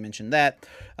 Obviously, you mentioned that.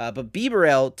 But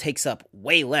B-Barrel takes up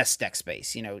way less deck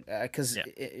space, because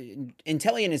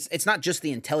Inteleon it's not just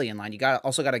the Inteleon line. You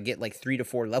also got to get like 3 to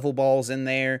 4 level balls in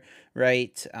there,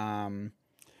 right? And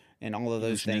all of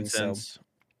those things. So,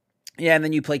 yeah, and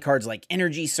then you play cards like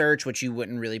Energy Search, which you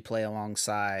wouldn't really play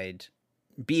alongside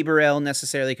B-Barrel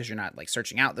necessarily because you're not like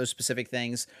searching out those specific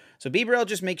things. So B-Barrel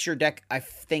just makes your deck, I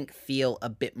think, feel a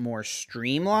bit more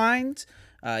streamlined.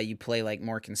 You play like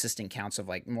more consistent counts of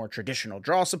like more traditional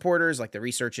draw supporters like the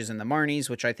Researches and the Marnies,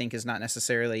 which I think is not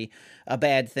necessarily a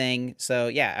bad thing. So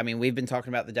yeah, I mean, we've been talking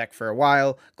about the deck for a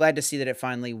while. Glad to see that it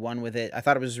finally won with it. I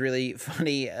thought it was really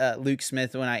funny, Luke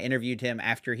Smith, when I interviewed him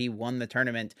after he won the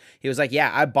tournament, he was like, yeah,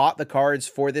 I bought the cards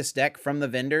for this deck from the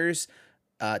vendors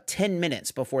 10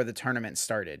 minutes before the tournament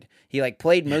started. He like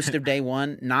played most of day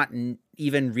one, not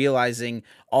even realizing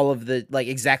all of the like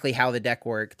exactly how the deck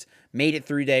worked, made it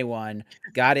through day one,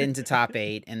 got into top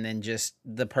 8, and then just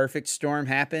the perfect storm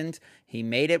happened. He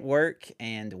made it work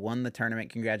and won the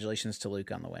tournament. Congratulations to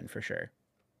Luke on the win for sure.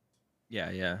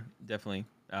 Yeah, definitely.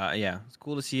 Yeah, it's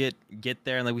cool to see it get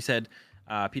there. And like we said,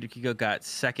 Peter Kiko got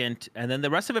second, and then the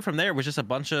rest of it from there was just a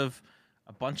bunch of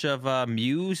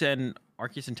Mews and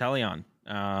Arceus and Inteleon.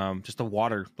 Just the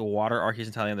water Arceus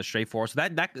and Inteleon, the straightforward. So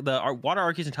the water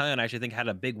Arceus and Inteleon, I actually think, had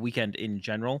a big weekend in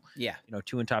general. Yeah,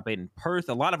 2 in top 8 in Perth,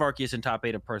 a lot of Arceus in top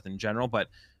 8 of Perth in general, but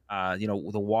the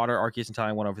water Arceus and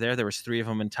Inteleon went over there. There was 3 of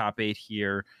them in top 8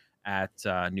 here at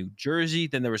New Jersey.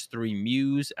 Then there was 3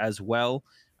 Mews as well,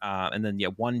 and then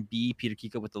 1 B, Peter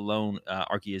Kiko with the lone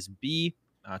Arceus B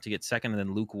to get second, and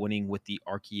then Luke winning with the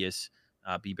Arceus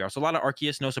B-Barrel. So a lot of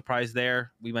Arceus, no surprise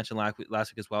there. We mentioned last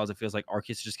week as well, as it feels like Arceus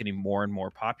is just getting more and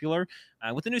more popular.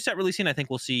 With the new set releasing, I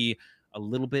think we'll see a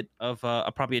little bit of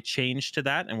probably a change to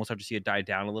that, and we'll start to see it die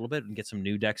down a little bit and get some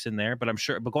new decks in there. But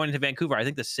going into Vancouver, I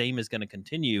think the same is going to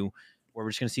continue, where we're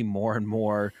just going to see more and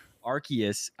more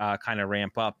Arceus kind of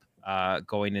ramp up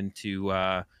going into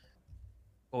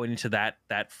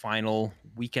that final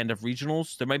weekend of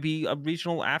regionals. There might be a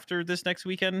regional after this next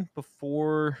weekend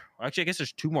before. Actually, I guess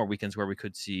there's 2 more weekends where we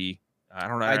could see. I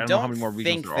don't know. I don't know how many more regionals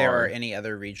think there are any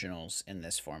other regionals in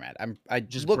this format. I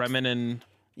just looked, Bremen and.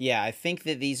 Yeah, I think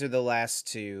that these are the last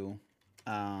 2.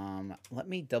 Let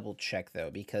me double check though,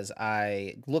 because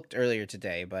I looked earlier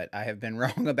today, but I have been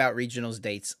wrong about regionals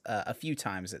dates a few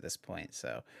times at this point.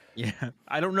 So yeah,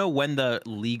 I don't know when the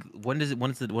league. When does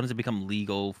it become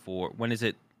legal for? When is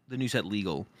it the new set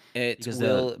legal? It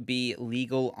will be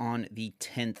legal on the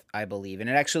 10th, I believe, and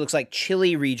it actually looks like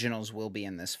Chile regionals will be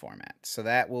in this format. So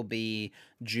that will be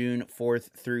June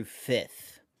 4th through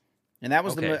 5th, and that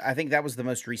was I think that was the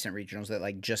most recent regionals that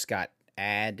like just got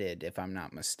added, if I'm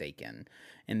not mistaken.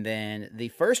 And then the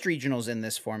first regionals in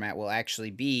this format will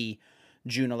actually be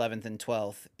June 11th and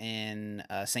 12th in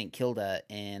St. Kilda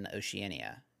in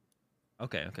Oceania.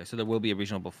 Okay. So there will be a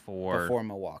regional before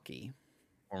Milwaukee.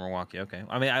 Okay.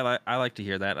 I mean, I like to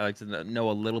hear that. I like to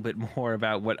know a little bit more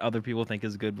about what other people think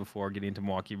is good before getting into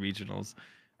Milwaukee regionals.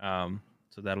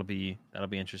 So that'll be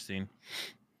interesting.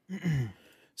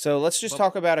 So let's just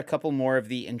talk about a couple more of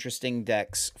the interesting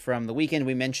decks from the weekend.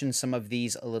 We mentioned some of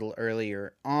these a little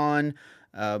earlier on,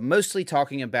 mostly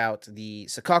talking about the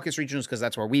Secaucus regionals because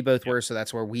that's where we both were. So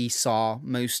that's where we saw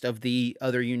most of the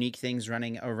other unique things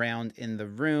running around in the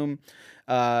room.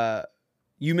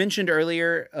 You mentioned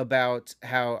earlier about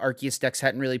how Arceus decks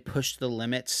hadn't really pushed the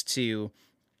limits to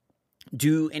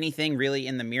do anything really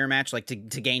in the mirror match, like to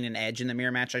gain an edge in the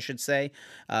mirror match, I should say.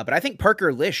 But I think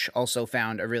Parker Lish also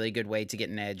found a really good way to get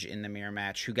an edge in the mirror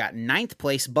match, who got 9th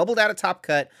place, bubbled out of top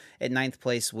cut at 9th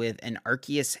place with an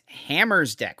Arceus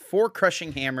Hammers deck. 4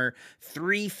 Crushing Hammer,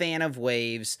 3 Fan of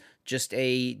Waves, just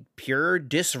a pure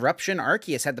disruption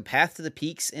Arceus. Had the Path to the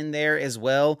Peaks in there as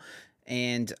well.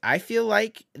 And I feel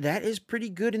like that is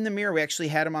pretty good in the mirror. We actually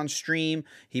had him on stream.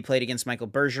 He played against Michael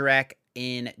Bergerac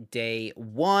in day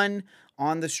 1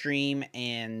 on the stream,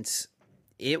 and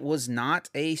it was not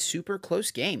a super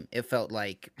close game. It felt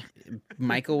like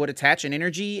Michael would attach an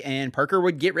energy and Parker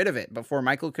would get rid of it before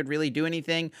Michael could really do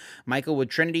anything. Michael would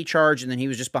Trinity charge, and then he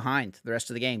was just behind the rest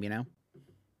of the game, you know?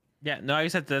 Yeah, no, I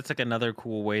guess that's like another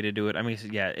cool way to do it. I mean,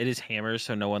 yeah, it is hammers,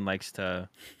 so no one likes to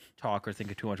talk or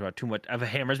think too much of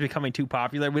hammers becoming too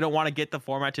popular. We don't want to get the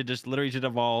format to just literally just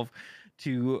evolve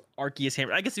to Arceus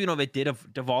Hammer. I guess, you know, if it did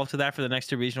devolve to that for the next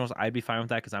 2 regionals, I'd be fine with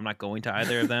that because I'm not going to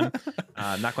either of them.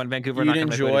 I'm not going to Vancouver. You'd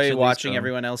enjoy watching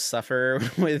everyone else suffer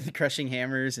with Crushing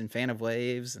Hammers and Fan of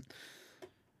Waves.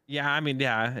 Yeah, I mean,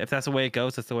 yeah, if that's the way it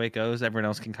goes, that's the way it goes. Everyone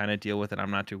else can kind of deal with it.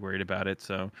 I'm not too worried about it.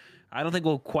 So I don't think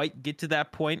we'll quite get to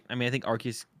that point. I mean, I think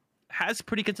Arceus has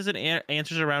pretty consistent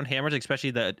answers around hammers,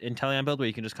 especially the Inteleon build where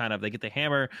you can just kind of, they get the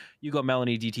hammer, you go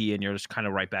Melanie DT, and you're just kind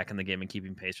of right back in the game and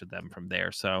keeping pace with them from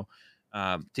there. So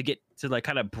to get to like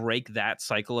kind of break that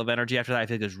cycle of energy after that, I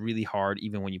think is really hard,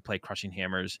 even when you play Crushing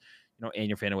Hammers, you know, and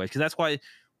your Fan of Waves, because that's why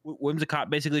Whimsicott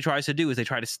basically tries to do is they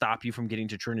try to stop you from getting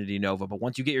to Trinity Nova. But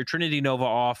once you get your Trinity Nova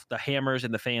off, the hammers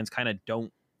and the fans kind of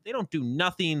don't do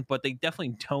nothing, but they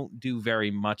definitely don't do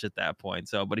very much at that point.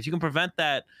 So, but if you can prevent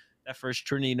that first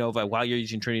Trinity Nova while you're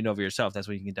using Trinity Nova yourself, that's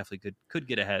when you can definitely could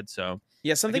get ahead. So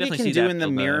yeah, something it can do in the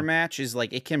mirror match is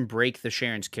like it can break the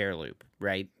Sharon's Care loop,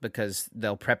 right? Because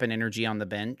they'll prep an energy on the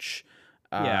bench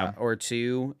or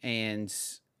 2, and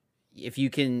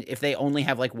if they only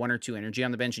have like 1 or 2 energy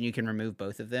on the bench and you can remove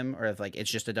both of them, or if like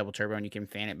it's just a double turbo and you can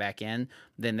fan it back in,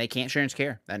 then they can't Sharon's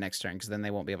Care that next turn because then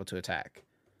they won't be able to attack.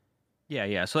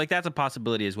 Yeah. So like that's a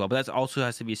possibility as well, but that also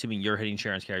has to be assuming you're hitting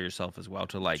Sharon's Care yourself as well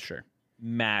to like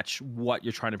match what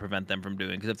you're trying to prevent them from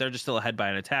doing. Because if they're just still ahead by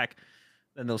an attack,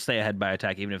 then they'll stay ahead by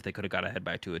attack even if they could have got ahead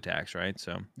by 2 attacks, right?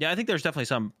 So yeah, I think there's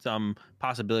definitely some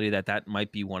possibility that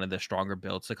might be one of the stronger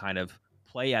builds to kind of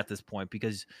play at this point,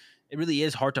 because it really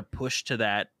is hard to push to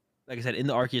that. Like I said, in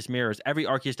the Arceus mirrors, every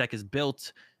Arceus deck is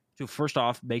built to first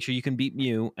off make sure you can beat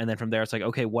Mew, and then from there it's like,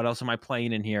 okay, what else am I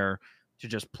playing in here to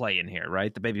just play in here,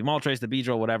 right? The Baby Moltres, the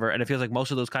Beedrill, whatever, and it feels like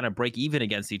most of those kind of break even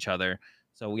against each other.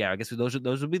 So yeah, I guess those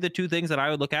would be the 2 things that I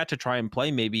would look at to try and play.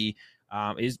 Maybe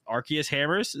is Arceus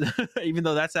Hammers, even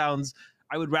though that sounds,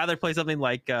 I would rather play something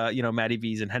like Matty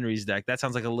V's and Henry's deck. That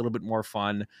sounds like a little bit more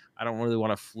fun. I don't really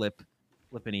want to flip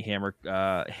any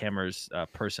hammers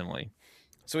personally.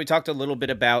 So we talked a little bit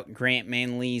about Grant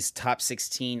Manley's top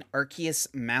 16 Arceus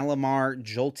Malamar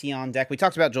Jolteon deck. We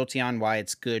talked about Jolteon, why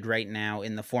it's good right now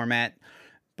in the format,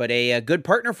 but a good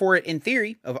partner for it in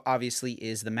theory obviously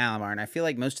is the Malamar. And I feel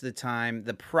like most of the time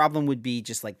the problem would be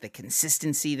just like the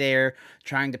consistency there,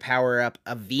 trying to power up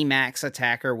a VMAX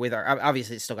attacker with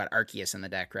obviously it's still got Arceus in the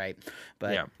deck, right?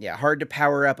 But yeah, hard to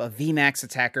power up a VMAX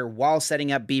attacker while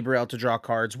setting up Bibarel to draw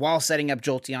cards, while setting up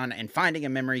Jolteon and finding a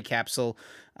memory capsule.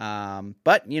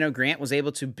 But Grant was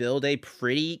able to build a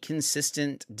pretty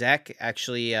consistent deck.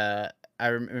 Actually, I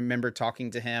remember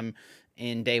talking to him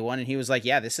in day 1 and he was like,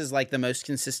 yeah, this is like the most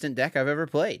consistent deck I've ever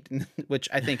played, which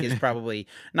I think is probably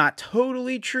not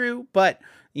totally true, but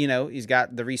he's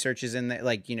got the researches in there,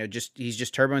 like, he's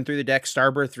just turboing through the deck.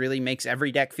 Starbirth really makes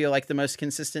every deck feel like the most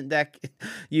consistent deck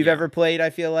you've ever played,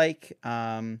 I feel like.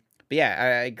 But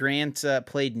yeah, Grant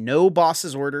played no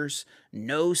Boss's Orders,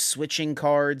 no switching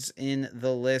cards in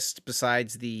the list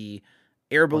besides the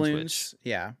air balloons.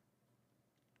 Yeah.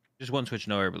 Just 1 switch,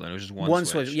 no air balloon. It was just one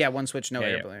switch. Yeah, 1 switch, no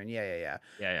air balloon. Yeah.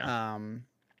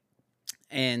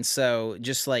 And so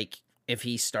just like if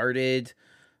he started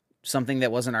something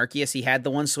that wasn't Arceus, he had the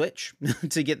 1 switch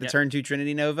to get the turn 2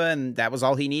 Trinity Nova, and that was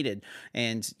all he needed.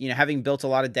 And, having built a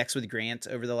lot of decks with Grant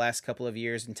over the last couple of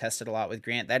years and tested a lot with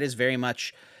Grant, that is very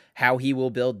much how he will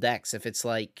build decks. If it's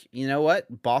like, you know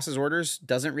what, Boss's Orders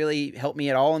doesn't really help me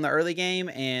at all in the early game,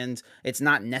 and it's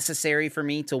not necessary for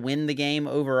me to win the game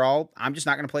overall, I'm just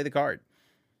not going to play the card.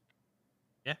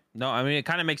 Yeah. No, I mean, it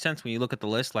kind of makes sense when you look at the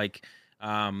list. Like,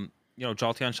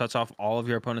 Jolteon shuts off all of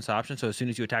your opponent's options. So as soon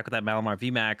as you attack with that Malamar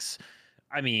VMAX,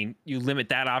 I mean, you limit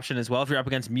that option as well. If you're up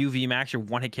against Mew VMAX, you're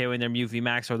one hit KOing their Mew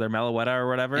VMAX or their Meloetta or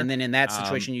whatever. And then in that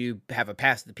situation, you have a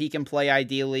pass the peak and play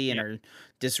ideally, and Yep. are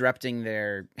disrupting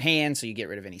their hand, so you get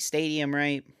rid of any stadium,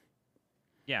 right?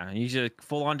 Yeah, and you just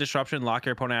full on disruption, lock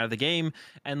your opponent out of the game.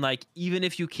 And like, even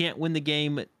if you can't win the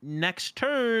game next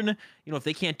turn, if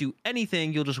they can't do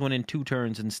anything, you'll just win in 2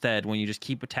 turns instead when you just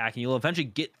keep attacking. You'll eventually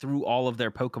get through all of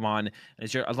their Pokemon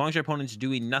as long as your opponent's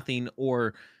doing nothing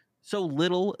or so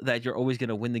little that you're always going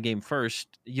to win the game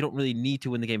first. You don't really need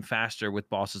to win the game faster with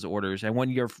boss's orders. And when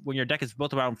your deck is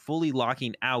built around fully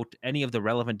locking out any of the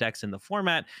relevant decks in the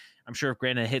format, I'm sure if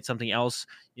Grant had hit something else,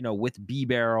 with B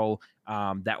Barrel,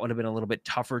 that would have been a little bit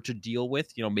tougher to deal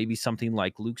with. Maybe something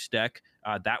like Luke's deck,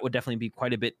 that would definitely be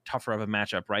quite a bit tougher of a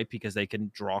matchup, right? Because they can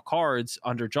draw cards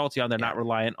under Jolteon. They're not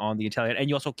reliant on the Inteleon. And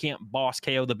you also can't boss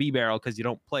KO the B Barrel because you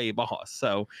don't play boss.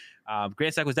 So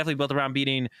Grant's deck was definitely built around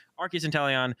beating Arceus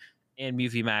Inteleon and Mew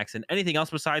VMAX. And anything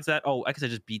else besides that, I guess it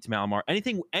just beats Malamar.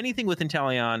 Anything with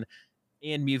Inteleon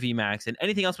and Mew VMAX, and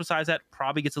anything else besides that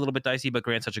probably gets a little bit dicey, but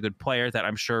Grant's such a good player that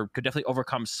I'm sure could definitely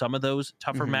overcome some of those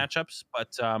tougher matchups.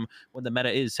 But when the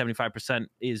meta is 75%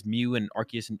 is Mew and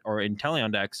Arceus or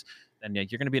Inteleon decks, then you're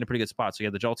going to be in a pretty good spot. So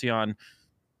the Jolteon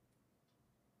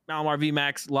Malamar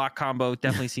VMAX lock combo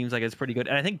definitely seems like it's pretty good.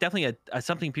 And I think definitely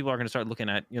something people are going to start looking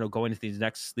at, going into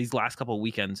these last couple of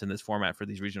weekends in this format for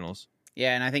these regionals.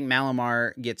 Yeah, and I think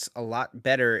Malamar gets a lot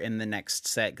better in the next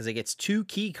set because it gets 2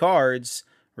 key cards,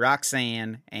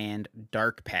 Roxanne and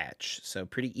Dark Patch. So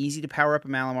pretty easy to power up a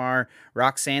Malamar,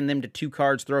 Roxanne them to 2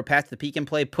 cards, throw a Path to the Peak and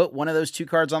play, put one of those 2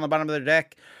 cards on the bottom of their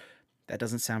deck. That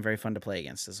doesn't sound very fun to play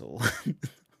against Azul.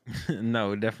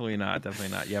 No, definitely not.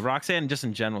 Definitely not. Yeah, Roxanne just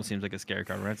in general seems like a scary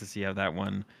card. We're going to have to see how that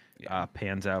one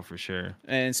pans out for sure.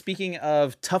 And speaking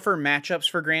of tougher matchups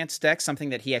for Grant's deck, something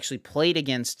that he actually played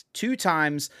against 2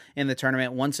 times in the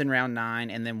tournament, once in round 9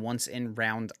 and then once in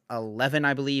round 11,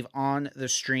 I believe, on the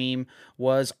stream,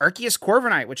 was Arceus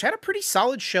Corviknight, which had a pretty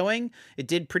solid showing. It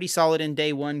did pretty solid in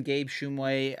day 1. Gabe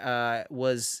Shumway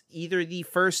was either the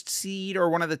first seed or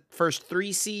one of the first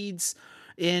 3 seeds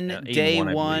in day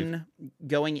 1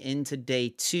 going into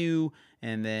day 2.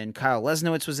 And then Kyle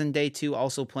Lesnowitz was in day 2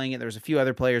 also playing it. There was a few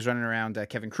other players running around.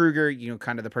 Kevin Kruger,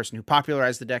 kind of the person who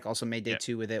popularized the deck, also made day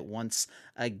 2 with it once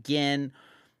again.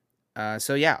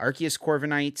 Arceus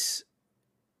Corviknight,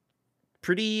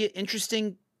 pretty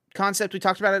interesting concept. We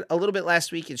talked about it a little bit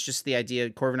last week. It's just the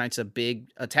idea Corviknight's a big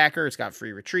attacker. It's got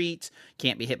free retreat,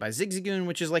 can't be hit by Zigzagoon,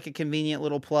 which is like a convenient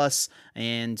little plus.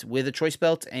 And with a Choice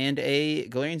Belt and a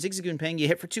Galarian Zigzagoon ping, you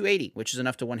hit for 280, which is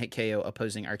enough to one-hit KO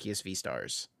opposing Arceus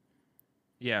V-Stars.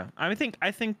 Yeah, I think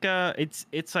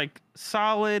it's like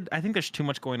solid. I think there's too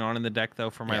much going on in the deck though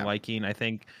for my liking. I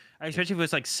think, especially if it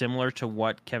was like similar to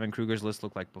what Kevin Kruger's list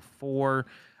looked like before.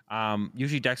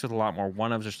 Usually decks with a lot more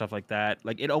one-ofs or stuff like that.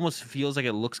 Like it almost feels like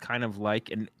it looks kind of like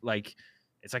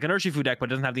it's like an Urshifu deck, but it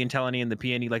doesn't have the Inteleon and the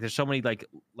PNE. Like there's so many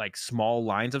like small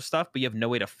lines of stuff, but you have no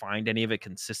way to find any of it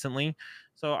consistently.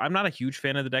 So I'm not a huge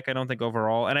fan of the deck, I don't think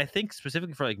overall. And I think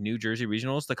specifically for like New Jersey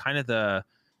regionals, the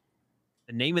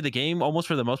name of the game almost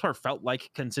for the most part felt like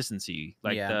consistency.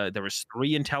 Like there was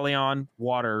 3 Inteleon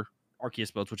water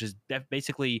Arceus builds, which is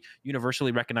basically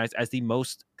universally recognized as the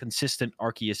most consistent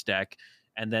Arceus deck.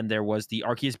 And then there was the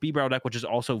Arceus B-Barrel deck, which is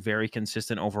also very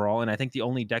consistent overall. And I think the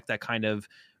only deck that kind of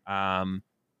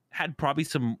had probably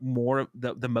some more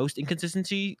the most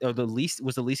inconsistency, or the least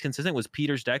consistent, was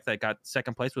Peter's deck that got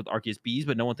second place with Arceus Bees,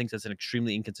 but no one thinks that's an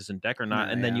extremely inconsistent deck or not.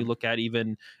 Then you look at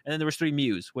and then there was 3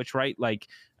 Mews, which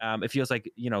it feels like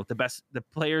the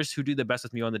players who do the best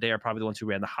with Mew on the day are probably the ones who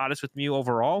ran the hottest with Mew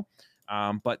overall.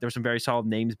 But there's some very solid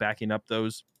names backing up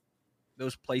those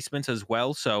placements as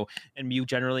well. So, and Mew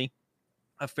generally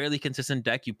a fairly consistent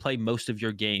deck. You play most of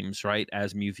your games, right,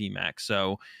 as Mew VMAX.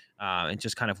 So, and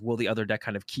just kind of will the other deck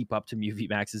kind of keep up to Mew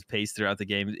VMAX's pace throughout the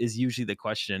game is usually the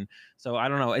question. So I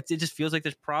don't know. It just feels like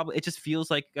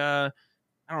I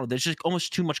don't know. There's just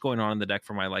almost too much going on in the deck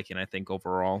for my liking, I think,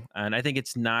 overall. And I think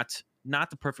it's not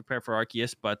the perfect pair for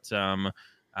Arceus, but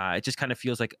it just kind of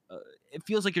feels like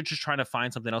you're just trying to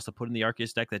find something else to put in the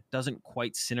Arceus deck that doesn't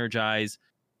quite synergize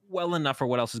well enough for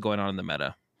what else is going on in the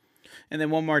meta. And then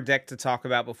one more deck to talk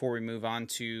about before we move on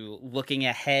to looking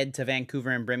ahead to Vancouver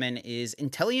and Bremen is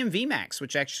Inteleon VMAX,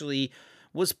 which actually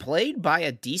was played by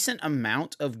a decent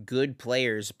amount of good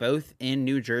players, both in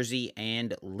New Jersey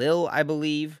and Lille, I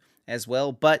believe, as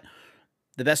well. But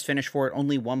the best finish for it,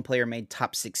 only one player made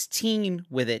top 16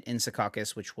 with it in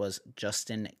Secaucus, which was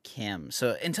Justin Kim.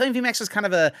 So Inteleon VMAX is kind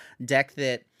of a deck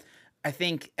that I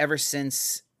think ever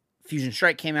since Fusion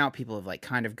Strike came out, people have like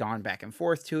kind of gone back and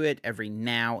forth to it every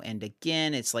now and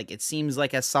again. It's like it seems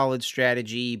like a solid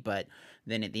strategy, but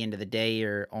then at the end of the day,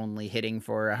 you're only hitting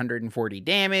for 140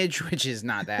 damage, which is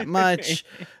not that much,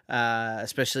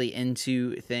 especially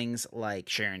into things like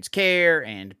Sharon's Care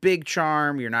and Big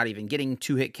Charm. You're not even getting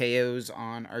 2-hit KOs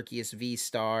on Arceus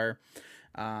V-Star,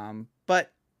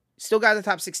 but still got the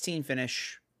top 16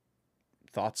 finish.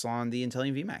 Thoughts on the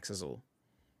Inteleon VMAX, Azul?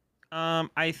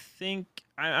 I think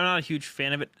I'm not a huge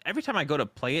fan of it. Every time I go to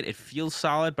play it, it feels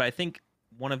solid, but I think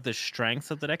one of the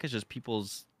strengths of the deck is just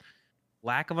people's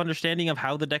lack of understanding of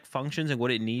how the deck functions and what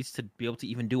it needs to be able to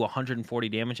even do 140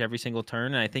 damage every single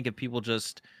turn. And I think if people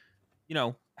just,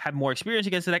 have more experience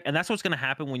against the deck, and that's what's going to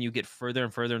happen when you get further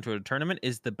and further into a tournament,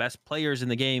 is the best players in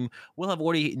the game will have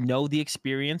already know the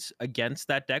experience against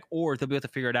that deck, or they'll be able to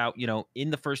figure it out, in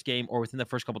the first game or within the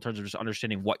first couple turns of just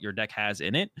understanding what your deck has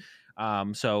in it.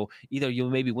 So either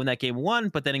you'll maybe win that game 1,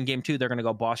 but then in game 2, they're going to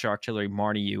go boss your artillery,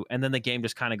 Marnie you, and then the game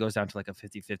just kind of goes down to like a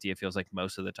 50-50, it feels like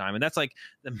most of the time. And that's like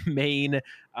the main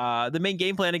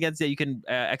game plan against that you can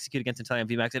execute against Inteleon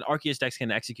VMAX, and Arceus decks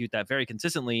can execute that very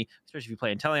consistently, especially if you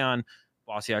play Inteleon.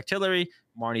 Bossy Artillery,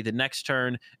 Marnie the next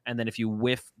turn, and then if you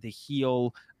whiff the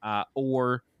heal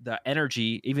or the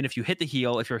energy, even if you hit the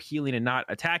heal, if you're healing and not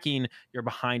attacking, you're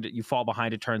behind. You fall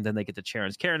behind a turn, then they get the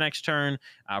Charon's Care next turn.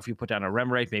 If you put down a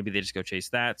Remoraid, maybe they just go chase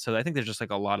that. So I think there's just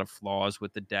like a lot of flaws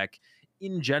with the deck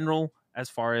in general, as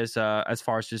far as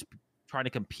just trying to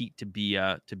compete to be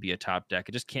a top deck.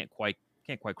 It just can't quite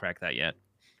crack that yet.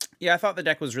 Yeah, I thought the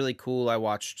deck was really cool. I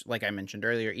watched, like I mentioned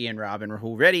earlier, Ian, Rob, and Rahul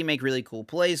already make really cool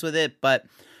plays with it, but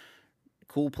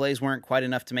cool plays weren't quite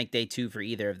enough to make day 2 for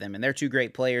either of them. And they're 2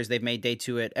 great players. They've made day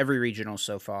 2 at every regional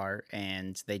so far,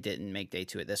 and they didn't make day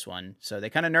 2 at this one. So they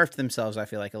kind of nerfed themselves, I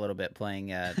feel like, a little bit playing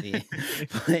the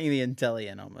playing the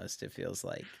Inteleon almost, it feels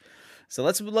like. So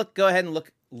let's go ahead and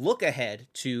look ahead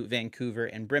to Vancouver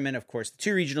and Bremen. Of course, the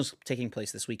 2 regionals taking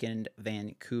place this weekend,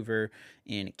 Vancouver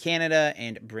in Canada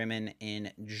and Bremen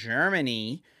in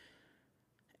Germany.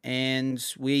 And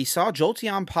we saw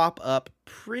Jolteon pop up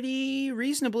pretty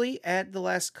reasonably at the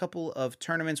last couple of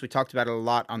tournaments. We talked about it a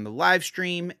lot on the live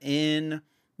stream in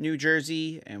New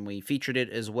Jersey, and we featured it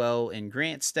as well in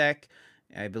Grant's deck.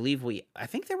 I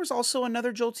think there was also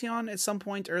another Jolteon at some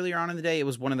point earlier on in the day. It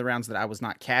was one of the rounds that I was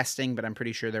not casting, but I'm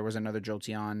pretty sure there was another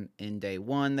Jolteon in day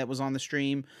 1 that was on the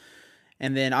stream.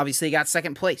 And then obviously got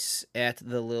second place at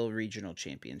the Lille Regional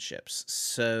Championships.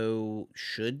 So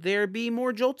should there be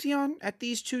more Jolteon at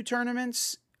these 2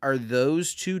 tournaments? Are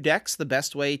those 2 decks the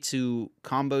best way to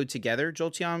combo together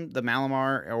Jolteon, the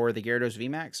Malamar, or the Gyarados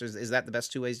VMAX? Is that the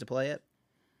best 2 ways to play it?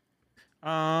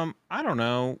 I don't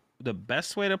know the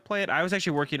best way to play it. I was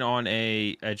actually working on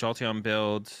a Jolteon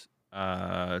build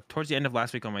towards the end of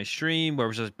last week on my stream, where it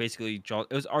was just basically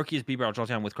it was Arceus B-Barrel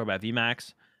Jolteon with Crobat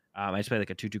VMAX. I just played like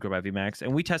a 2/2 Crobat VMAX,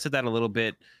 and we tested that a little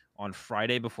bit on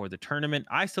Friday before the tournament.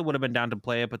 I still would have been down to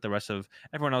play it, but the rest of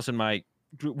everyone else in my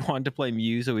group wanted to play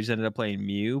Mew, so we just ended up playing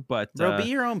Mew. But bro, be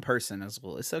your own person as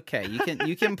well. It's okay.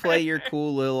 You can play your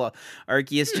cool little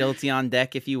Arceus Jolteon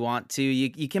deck if you want to.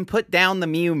 You can put down the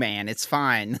Mew, man. It's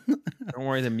fine. Don't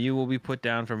worry, the Mew will be put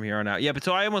down from here on out. Yeah, but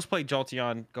so I almost played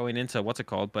Jolteon going into what's it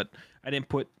called, but I didn't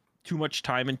put too much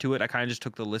time into it. I kind of just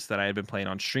took the list that I had been playing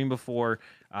on stream before,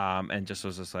 and just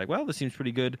was just like, well, this seems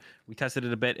pretty good. We tested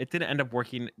it a bit. It didn't end up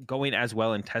going as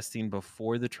well in testing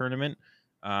before the tournament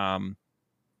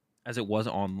as it was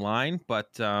online,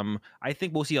 but I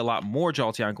think we'll see a lot more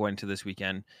Jolteon going into this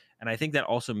weekend, and I think that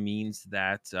also means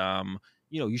that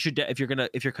you should if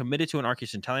you're committed to an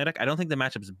Arceus Inteleon deck. I don't think the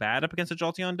matchup's bad up against the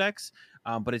Jolteon decks,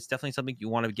 but it's definitely something you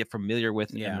want to get familiar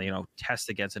with and test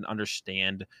against and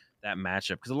understand that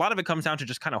matchup, because a lot of it comes down to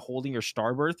just kind of holding your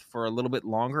Starbirth for a little bit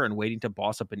longer and waiting to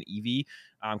boss up an Eevee,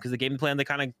 because the game plan that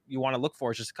kind of you want to look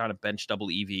for is just kind of bench double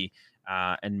Eevee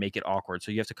and make it awkward.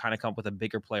 So you have to kind of come up with a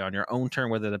bigger play on your own turn,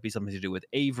 whether that be something to do with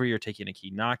Avery or taking a key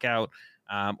knockout,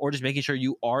 or just making sure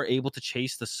you are able to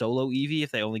chase the solo Eevee if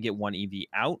they only get one Eevee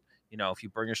out. If you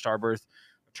burn your Starbirth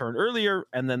a turn earlier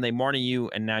and then they Marnie you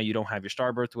and now you don't have your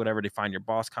Starbirth, whatever, to find your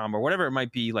boss combo or whatever it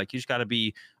might be, like you just got to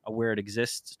be aware it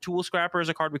exists. Tool Scrapper is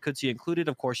a card we could see included.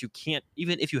 Of course, you can't,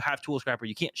 even if you have Tool Scrapper,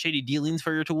 you can't Shady Dealings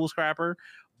for your Tool Scrapper,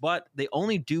 but they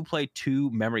only do play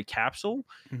 2 Memory Capsule.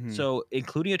 Mm-hmm. So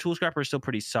including a Tool Scrapper is still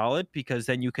pretty solid, because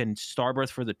then you can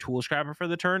Starbirth for the Tool Scrapper for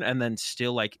the turn and then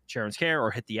still like Sharon's Care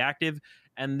or hit the active.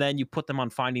 And then you put them on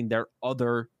finding their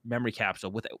other Memory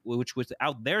Capsule, which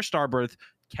without their Starbirth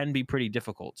can be pretty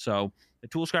difficult. So the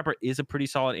Tool Scrapper is a pretty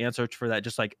solid answer for that,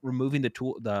 just like removing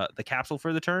the capsule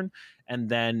for the turn. And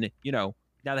then, now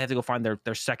they have to go find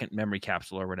their second Memory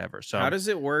Capsule or whatever. So how does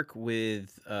it work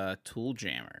with Tool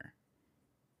Jammer?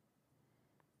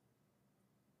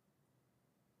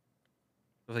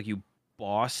 was like you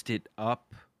bossed it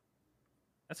up.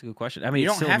 That's a good question. I mean, You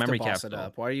it's don't still a have to memory boss capsule. it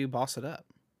up. Why do you boss it up?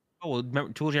 Oh well,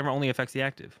 Tool Jammer only affects the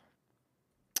active.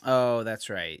 Oh, that's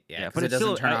right. Yeah, because but it it's doesn't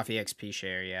still turn off EXP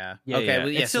share. Yeah. Yeah, Okay. yeah. Well,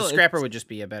 yeah. It's So still Scrapper would just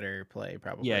be a better play,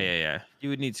 probably. yeah. You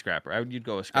would need Scrapper. You'd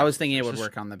go with I Scrapper. was thinking it for would sure.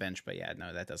 work on the bench, but yeah,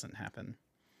 no, that doesn't happen.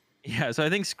 Yeah, so I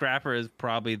think Scrapper is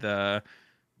probably the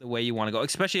way you want to go,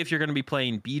 especially if you're going to be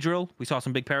playing Beedrill. We saw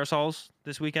some big parasols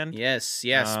this weekend. Yes.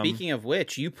 Yeah. Speaking of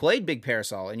which, you played Big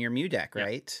Parasol in your Mew deck, Yeah.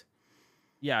 right?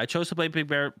 Yeah, I chose to play big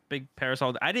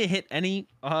parasol. I didn't hit any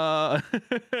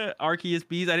Arceus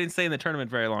bees. I didn't stay in the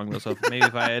tournament very long though, so maybe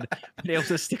if I had been able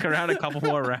to stick around a couple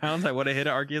more rounds, I would have hit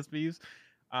an Arceus bees.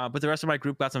 But the rest of my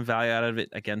group got some value out of it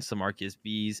against some Arceus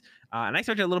bees, and I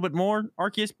expected a little bit more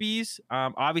Arceus bees.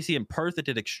 Obviously in Perth it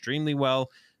did extremely well.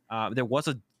 There was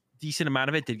a decent amount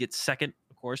of it. Did get second,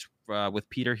 of course, with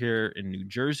Peter here in New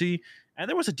Jersey. And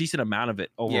there was a decent amount of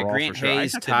it overall. Yeah, Grant for sure.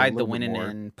 Hayes tied the winning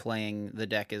in playing the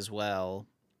deck as well.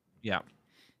 Yeah.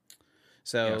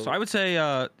 So I would say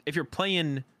if you're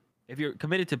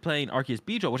committed to playing Arceus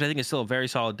Beedrill, which I think is still a very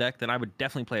solid deck, then I would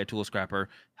definitely play a Tool Scrapper.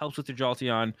 Helps with your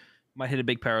Jolteon, might hit a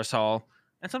big Parasol.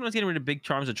 And sometimes getting rid of big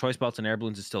Charms and Choice Belts and Air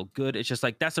Balloons is still good. It's just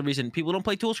like that's the reason people don't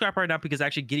play Tool Scrapper right now, because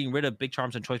actually getting rid of big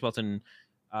Charms and Choice Belts and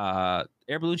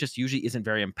Air Balloons just usually isn't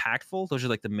very impactful. Those are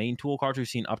like the main tool cards we've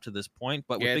seen up to this point.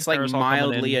 But with yeah, big it's like Parasol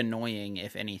mildly annoying,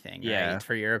 if anything, Yeah. right?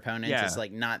 For your opponents, Yeah. it's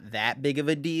like not that big of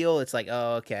a deal. It's like,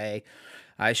 oh, okay,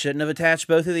 I shouldn't have attached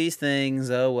both of these things.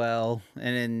 Oh well,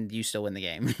 and then you still win the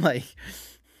game. Like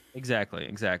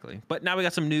Exactly. But now we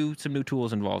got some new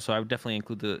tools involved, so I would definitely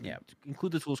include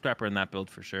the Tool Scrapper in that build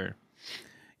for sure.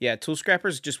 Yeah, Tool Scrapper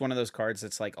is just one of those cards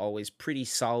that's like always pretty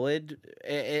solid.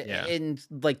 In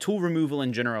like tool removal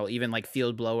in general, even like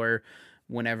Field Blower,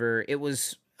 whenever it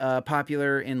was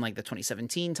popular in like the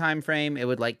 2017 timeframe, it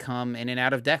would like come in and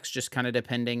out of decks, just kind of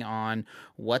depending on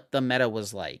what the meta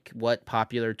was like, what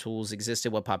popular tools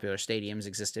existed, what popular stadiums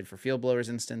existed for Field Blower's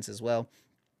instance as well.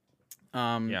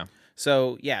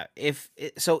 So yeah, if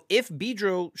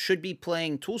Beedrill should be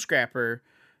playing Tool Scrapper,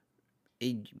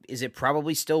 is it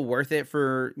probably still worth it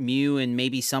for Mew and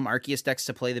maybe some Arceus decks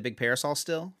to play the big Parasol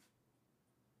still?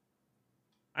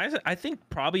 I think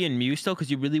probably in Mew still,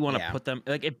 because you really want to put them,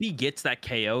 like if B gets that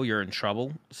KO, you're in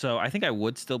trouble. So I think I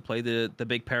would still play the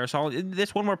big Parasol.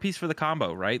 There's one more piece for the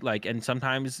combo, right? Like, and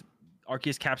sometimes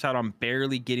Arceus caps out on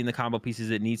barely getting the combo pieces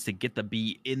it needs to get the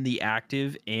B in the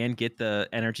active and get the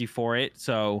energy for it.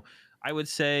 So I would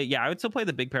say, I would still play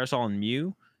the big Parasol in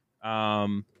Mew.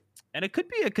 And it could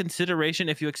be a consideration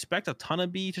if you expect a ton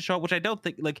of B to show up, which I don't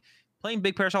think. Like playing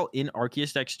big Parasol in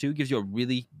Arceus decks too gives you a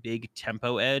really big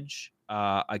tempo edge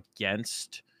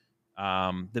against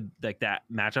that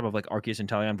matchup of like Arceus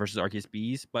Inteleon versus Arceus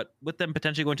Bees. But with them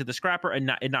potentially going to the Scrapper and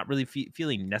not really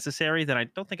feeling necessary, then I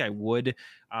don't think I would.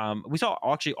 We saw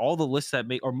actually all the lists that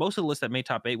made, or most of the lists that made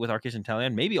top 8 with Arceus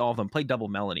Inteleon, maybe all of them play Double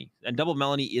Melony, and Double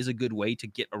Melony is a good way to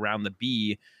get around the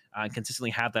B and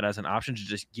consistently have that as an option to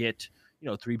just get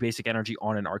 3 basic energy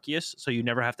on an Arceus, so you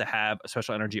never have to have a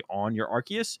special energy on your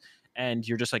Arceus, and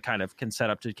you're just like kind of can set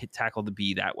up to tackle the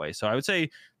B that way. So I would say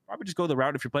probably just go the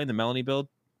route if you're playing the Melony build.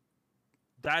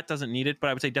 That doesn't need it, but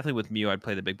I would say definitely with Mew, I'd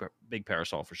play the big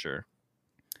Parasol for sure.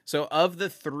 So of the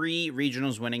 3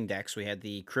 regionals winning decks, we had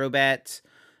the Crobat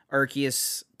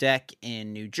Arceus deck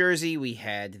in New Jersey. We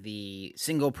had the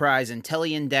single prize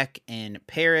Inteleon deck in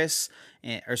Paris,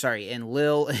 in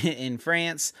Lille in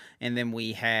France, and then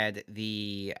we had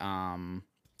the Arceus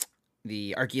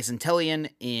Inteleon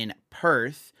in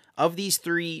Perth. Of these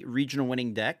 3 regional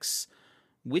winning decks,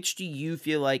 which do you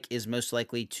feel like is most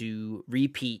likely to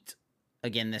repeat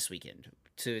again this weekend,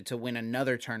 to win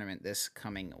another tournament this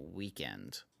coming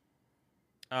weekend?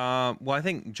 Well, I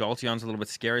think Jolteon's a little bit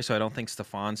scary, so I don't think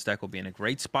Stefan's deck will be in a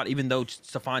great spot. Even though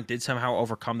Stefan did somehow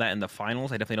overcome that in the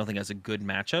finals, I definitely don't think that's a good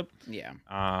matchup. Yeah.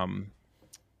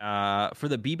 For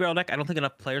the B-Barrel deck, I don't think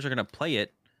enough players are going to play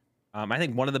it. I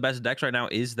think one of the best decks right now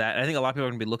is that. I think a lot of people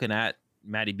are going to be looking at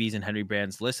Matty B's and Henry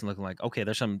Brand's list and looking like, okay,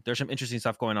 there's some interesting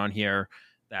stuff going on here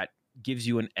that gives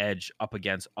you an edge up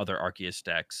against other Arceus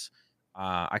decks.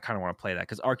 I kind of want to play that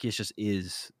because Arceus just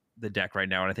is the deck right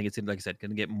now, and I think it's, like I said,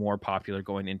 going to get more popular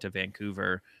going into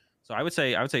Vancouver. So I would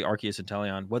say Arceus and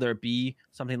Inteleon, whether it be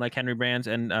something like Henry Brand's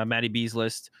and Matty B's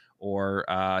list, or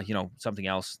something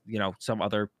else, some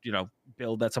other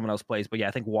build that someone else plays. But yeah,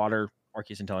 I think Water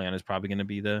Arceus and Inteleon is probably going to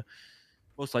be the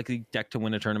most likely deck to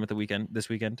win a tournament this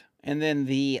weekend. And then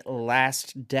the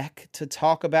last deck to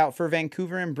talk about for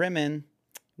Vancouver and Bremen,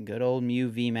 good old Mew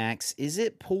VMAX. Is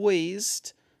it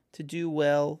poised to do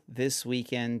well this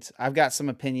weekend? I've got some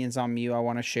opinions on Mew I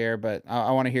want to share, but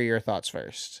I want to hear your thoughts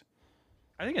first.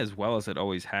 I think as well as it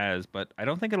always has, but I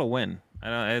don't think it'll win.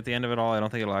 At the end of it all, I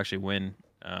don't think it'll actually win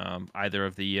either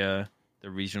of the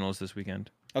regionals this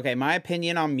weekend. Okay, my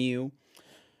opinion on Mew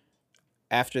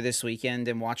after this weekend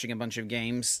and watching a bunch of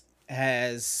games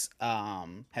has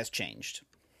changed.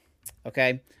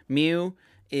 Okay, Mew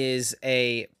is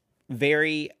a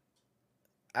very.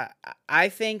 I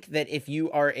think that if you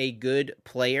are a good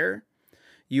player,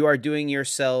 you are doing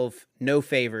yourself no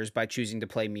favors by choosing to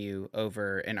play Mew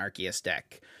over an Arceus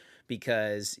deck,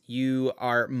 because you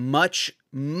are much,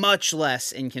 much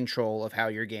less in control of how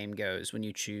your game goes when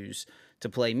you choose to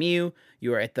play Mew.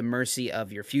 You are at the mercy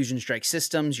of your Fusion Strike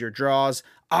systems, your draws.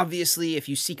 Obviously, if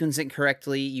you sequence it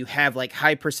correctly, you have like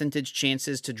high percentage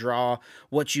chances to draw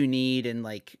what you need, and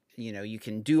like, you know, you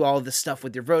can do all the stuff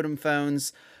with your Rotom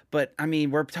phones. But, I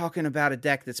mean, we're talking about a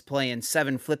deck that's playing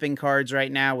 7 flipping cards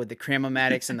right now with the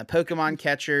Cramomatics and the Pokemon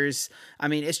catchers. I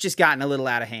mean, it's just gotten a little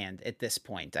out of hand at this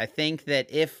point. I think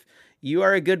that if you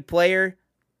are a good player,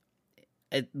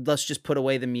 let's just put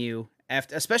away the Mew.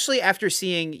 Especially after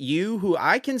seeing you, who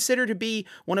I consider to be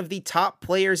one of the top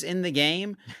players in the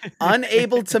game,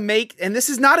 unable to make... And this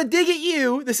is not a dig at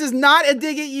you. This is not a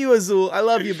dig at you, Azul. I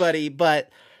love you, buddy. But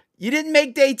you didn't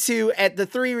make day 2 at the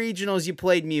 3 regionals you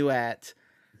played Mew at.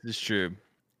 This is true.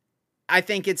 I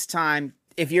think it's time.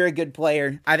 If you're a good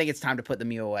player, I think it's time to put the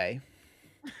Mew away.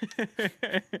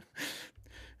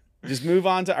 Just move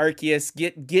on to Arceus.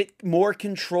 Get more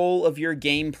control of your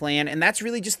game plan, and that's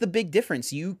really just the big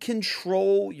difference. You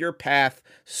control your path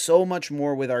so much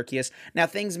more with Arceus. Now,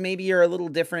 things maybe are a little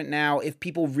different now if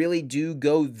people really do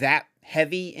go that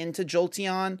heavy into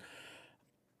Jolteon.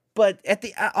 But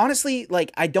honestly,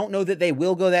 like, I don't know that they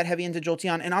will go that heavy into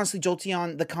Jolteon. And honestly,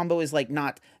 Jolteon, the combo is like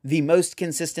not the most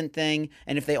consistent thing.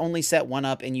 And if they only set one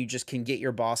up and you just can get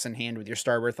your boss in hand with your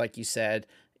Starbirth, like you said,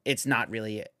 it's not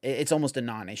really, it's almost a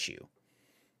non-issue.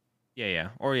 Yeah.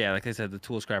 Or yeah, like I said, the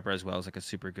Tool Scrapper as well is like a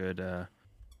super good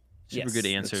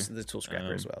answer. The Tool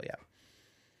Scrapper as well, yeah.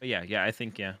 But yeah, I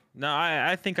think, yeah. No,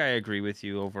 I think I agree with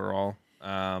you overall.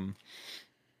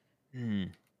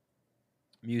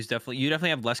 Mew's you definitely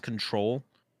have less control,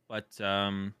 but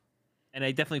and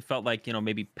I definitely felt like, you know,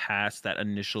 maybe past that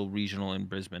initial regional in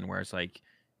Brisbane where it's like,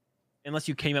 unless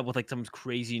you came up with like some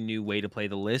crazy new way to play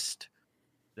the list,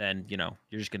 then, you know,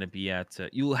 you're just going to be at,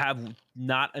 you'll have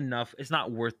not enough. It's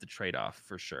not worth the trade-off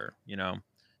for sure, you know.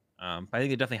 But I think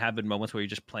there definitely have been moments where you're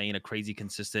just playing a crazy,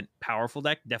 consistent, powerful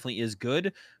deck. Definitely is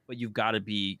good, but you've got to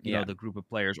be, you know, the group of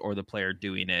players or the player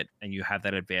doing it, and you have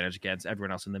that advantage against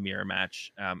everyone else in the mirror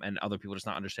match, and other people just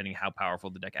not understanding how powerful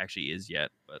the deck actually is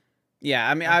yet. But yeah,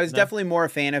 I mean, I was definitely more a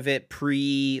fan of it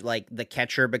like the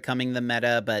catcher becoming the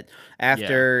meta, but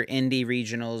after indie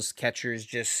regionals, catchers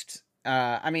just,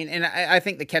 I mean, and I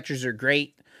think the catchers are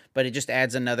great, but it just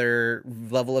adds another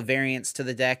level of variance to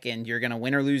the deck, and you're going to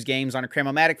win or lose games on a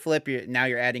Cramomatic flip. Now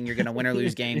you're adding you're going to win or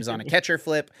lose games on a catcher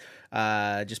flip.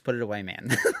 Just put it away, man.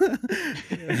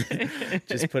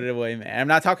 Just put it away, man. I'm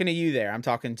not talking to you there. I'm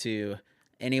talking to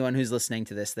anyone who's listening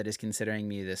to this that is considering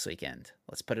Mew this weekend.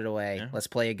 Let's put it away. Yeah. Let's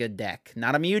play a good deck.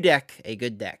 Not a Mew deck, a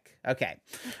good deck. Okay,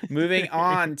 moving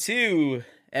on to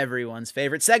everyone's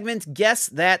favorite segment, Guess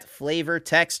That Flavor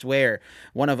Text, where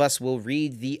one of us will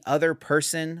read the other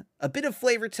person a bit of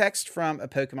flavor text from a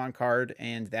Pokemon card,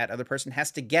 and that other person has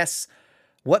to guess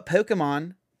what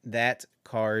Pokemon that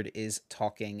card is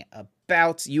talking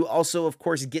about. You also, of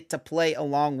course, get to play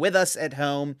along with us at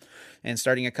home, and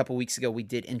starting a couple weeks ago, we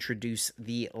did introduce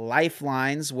the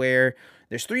lifelines, where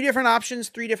there's 3 different options,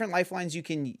 3 different lifelines you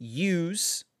can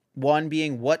use. One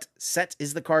being what set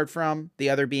is the card from, the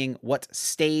other being what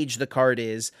stage the card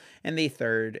is, and the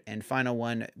third and final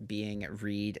one being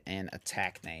read an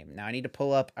attack name. Now, I need to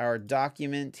pull up our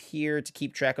document here to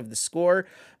keep track of the score,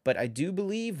 but I do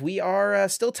believe we are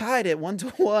still tied at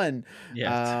 1-1.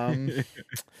 Yeah.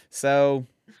 So,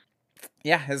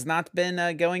 yeah, has not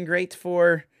been going great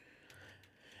for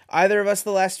either of us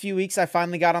the last few weeks. I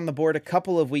finally got on the board a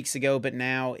couple of weeks ago, but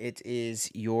now it is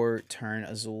your turn,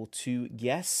 Azul, to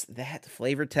guess that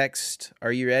flavor text.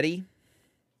 Are you ready?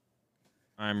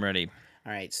 I'm ready.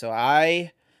 All right, so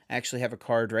I actually have a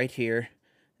card right here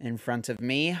in front of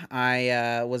me.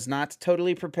 I was not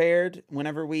totally prepared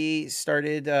whenever we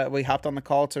started. We hopped on the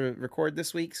call to record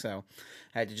this week, so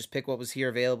I had to just pick what was here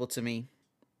available to me,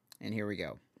 and here we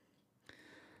go.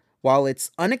 While it's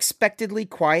unexpectedly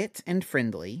quiet and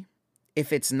friendly,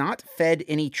 if it's not fed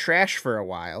any trash for a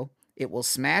while, it will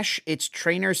smash its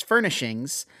trainer's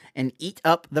furnishings and eat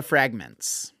up the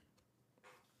fragments.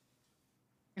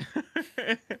 Well,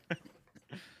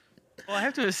 I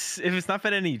have to, if it's not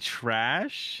fed any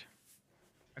trash,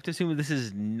 I have to assume this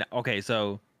is, okay,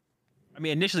 so, I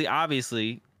mean, initially,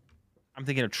 obviously, I'm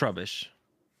thinking of Trubbish,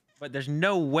 but there's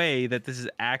no way that this is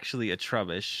actually a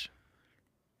Trubbish.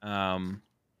 So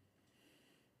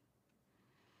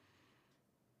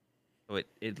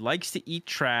it likes to eat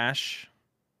trash,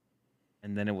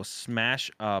 and then it will smash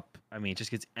up. I mean, it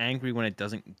just gets angry when it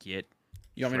doesn't get.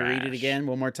 You want me to read it again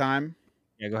one more time?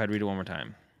 Yeah, go ahead, read it one more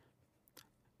time.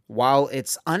 While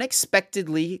it's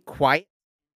unexpectedly quiet.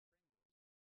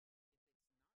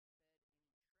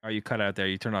 Oh, you cut out there.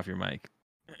 You turn off your mic.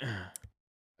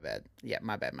 Bad. Yeah,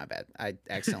 my bad. I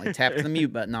accidentally tapped the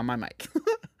mute button on my mic.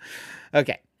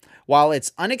 Okay. While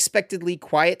it's unexpectedly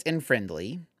quiet and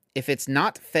friendly, if it's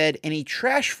not fed any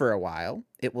trash for a while,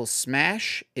 it will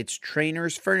smash its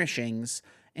trainer's furnishings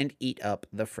and eat up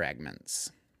the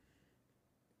fragments.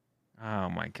 Oh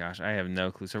my gosh, I have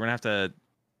no clue. So we're gonna have to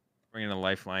bring in a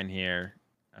lifeline here,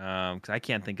 because I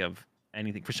can't think of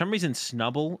anything. For some reason,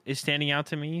 Snubble is standing out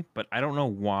to me, but I don't know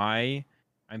why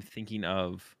I'm thinking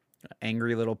of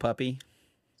Angry little puppy.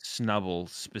 Snubble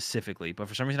specifically. But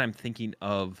for some reason, I'm thinking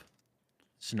of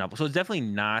Snubble. So it's definitely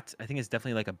not. I think it's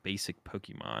definitely like a basic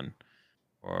Pokemon,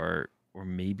 or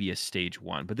maybe a stage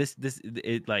 1. But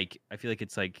it like I feel like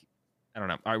it's like I don't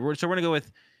know. All right, so we're gonna go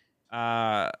with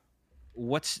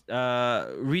what's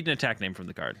read an attack name from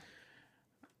the card.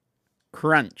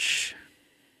 Crunch.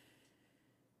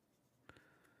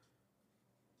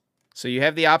 So you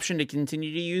have the option to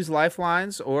continue to use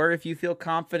lifelines, or if you feel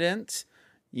confident,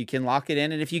 you can lock it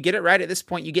in. And if you get it right at this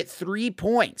point, you get 3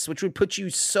 points, which would put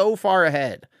you so far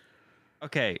ahead.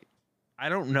 Okay. I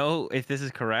don't know if this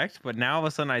is correct, but now all of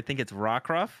a sudden I think it's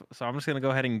Rockruff. So I'm just going to go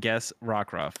ahead and guess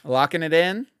Rockruff. Locking it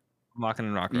in? I'm locking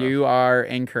in Rockruff. You are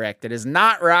incorrect. It is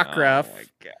not Rockruff. Oh my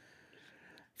God.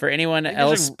 For anyone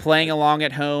else playing along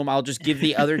at home, I'll just give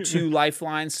the other 2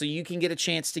 lifelines so you can get a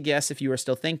chance to guess if you are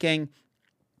still thinking.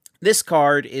 This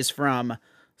card is from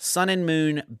Sun and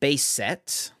Moon base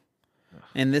set.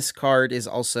 And this card is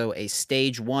also a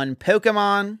stage 1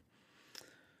 Pokemon.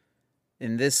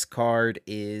 And this card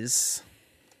is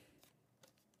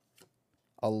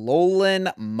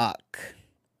Alolan Muck.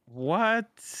 What?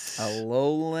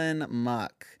 Alolan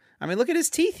Muck. I mean, look at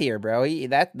his teeth here, bro.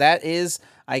 That is,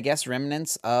 I guess,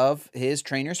 remnants of his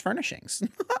trainer's furnishings.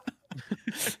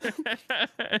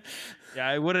 Yeah,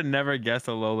 I would have never guessed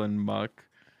Alolan Muck.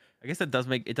 I guess it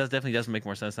definitely does make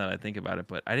more sense now that I think about it,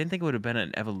 but I didn't think it would have been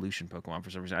an evolution Pokemon for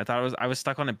some reason. I was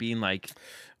stuck on it being like,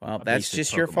 well, that's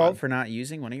just your fault for not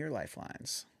using one of your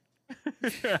lifelines.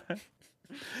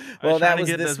 Well, that was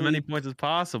to get as many points as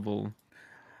possible.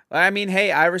 I mean,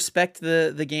 hey, I respect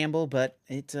the gamble, but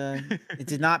it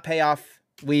did not pay off.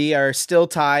 We are still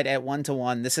tied at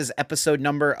 1-1. This is episode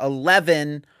number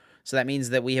 11. So that means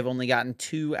that we have only gotten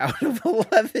 2 out of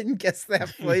 11. Guess that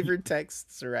flavored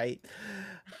texts, right?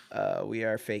 We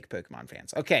are fake Pokemon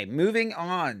fans. Okay, moving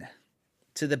on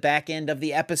to the back end of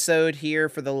the episode here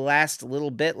for the last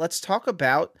little bit. Let's talk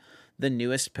about the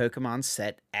newest Pokemon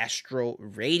set, Astral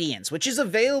Radiance, which is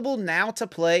available now to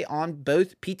play on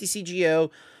both PTCGO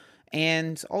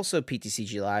and also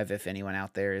PTCG Live. If anyone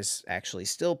out there is actually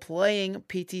still playing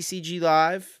PTCG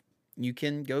Live, you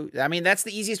can go. I mean, that's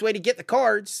the easiest way to get the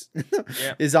cards.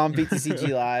 Yep. Is on PTCG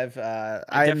Live. I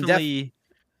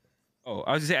was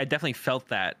gonna say I definitely felt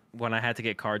that when I had to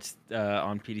get cards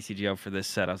on PTCGO for this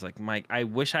set. I was like, Mike, I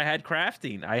wish I had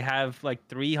crafting. I have like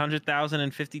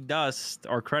 300,050 dust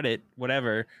or credit,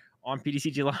 whatever, on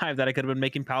PTCG Live that I could have been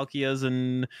making Palkias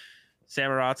and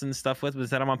Samurots and stuff with. But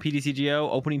instead, I'm on PTCGO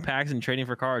opening packs and trading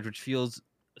for cards, which feels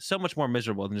so much more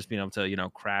miserable than just being able to,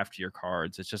 craft your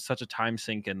cards. It's just such a time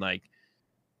sink, and like,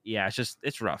 yeah,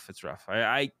 it's rough. It's rough.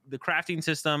 The crafting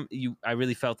system, I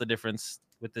really felt the difference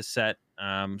with this set.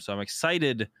 So I'm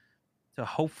excited to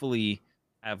hopefully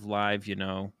have live,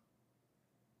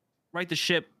 right the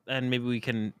ship, and maybe we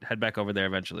can head back over there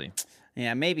eventually.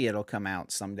 Yeah, maybe it'll come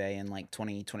out someday in like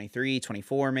 2023,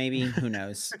 24, maybe. Who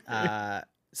knows?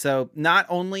 So not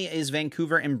only is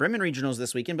Vancouver and Bremen regionals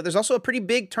this weekend, but there's also a pretty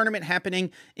big tournament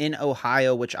happening in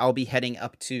Ohio, which I'll be heading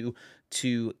up to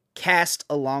cast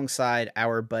alongside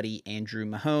our buddy Andrew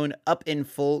Mahone up in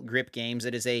Full Grip Games.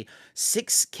 It is a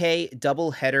 6K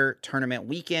doubleheader tournament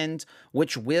weekend,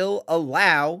 which will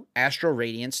allow Astral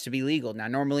Radiance to be legal. Now,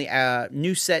 normally a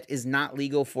new set is not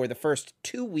legal for the first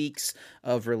 2 weeks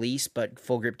of release, but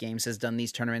Full Grip Games has done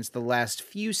these tournaments the last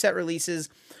few set releases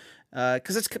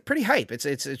because it's pretty hype.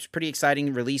 It's pretty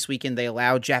exciting release weekend. They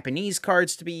allow Japanese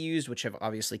cards to be used, which have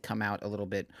obviously come out a little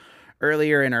bit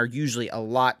earlier and are usually a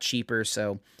lot cheaper.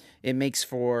 So It makes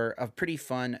for a pretty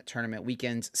fun tournament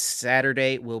weekend.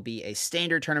 Saturday will be a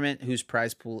standard tournament whose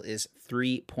prize pool is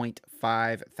 $3.5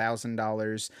 thousand,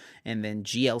 and then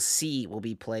GLC will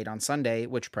be played on Sunday,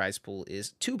 which prize pool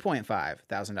is $2.5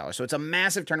 thousand. So it's a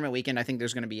massive tournament weekend. I think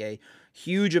there's going to be a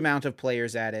huge amount of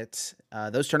players at it.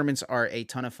 Those tournaments are a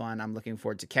ton of fun. I'm looking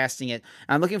forward to casting it.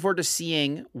 I'm looking forward to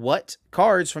seeing what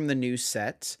cards from the new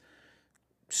set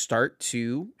start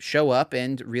to show up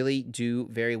and really do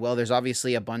very well. There's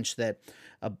obviously a bunch that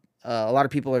a lot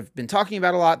of people have been talking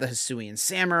about a lot. The Hisuian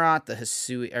Samurott,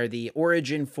 the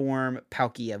Origin form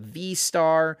Palkia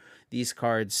V-Star. These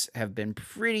cards have been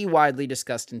pretty widely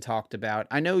discussed and talked about.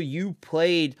 I know you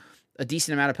played a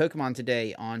decent amount of Pokemon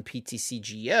today on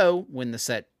PTCGO when the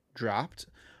set dropped.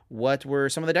 What were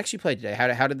some of the decks you played today?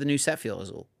 How did the new set feel,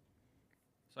 Azul?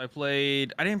 So I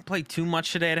didn't play too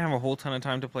much today. I didn't have a whole ton of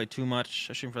time to play too much.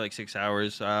 I streamed for like 6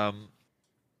 hours.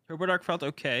 Turbo Dark felt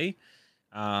okay.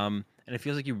 And it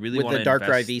feels like you really want to with the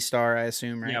Darkrai V-Star, I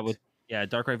assume, right? Yeah,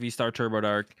 Darkrai V-Star, Turbo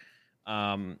Dark.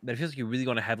 But it feels like you really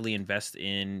want to heavily invest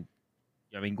in.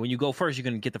 I mean, when you go first, you're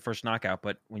going to get the first knockout.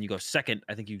 But when you go second,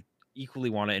 I think you equally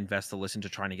want to invest the listen to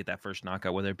trying to get that first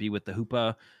knockout, whether it be with the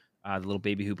Hoopa, the little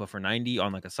baby Hoopa for 90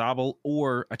 on like a Sobble,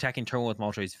 or attacking turn with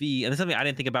Moltres V. And that's something I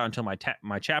didn't think about until my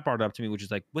chat brought it up to me, which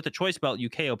is like with the choice belt, you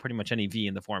KO pretty much any V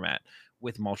in the format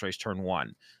with Moltres turn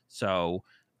 1. So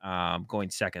going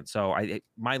second. So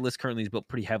my list currently is built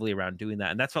pretty heavily around doing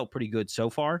that. And that's felt pretty good so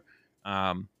far.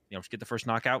 Just get the first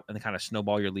knockout and then kind of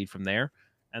snowball your lead from there.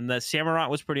 And the Samurott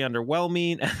was pretty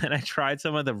underwhelming. And then I tried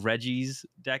some of the Reggie's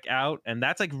deck out, and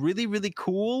that's like really, really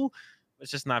cool.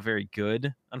 It's just not very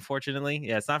good, unfortunately.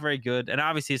 Yeah, it's not very good. And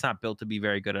obviously it's not built to be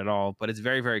very good at all, but it's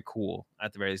very, very cool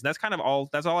at the very least. And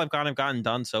that's all I've gotten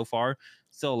done so far.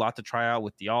 Still a lot to try out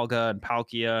with Dialga and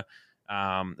Palkia.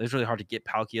 It's really hard to get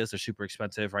Palkias. They're super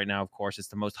expensive right now. Of course, it's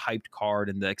the most hyped card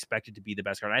and expected to be the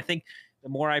best card. And I think the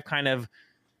more I've kind of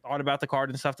thought about the card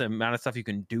and stuff, the amount of stuff you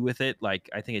can do with it, like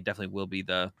I think it definitely will be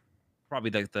probably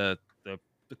the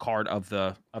card of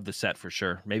the set for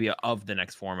sure. Maybe of the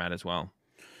next format as well.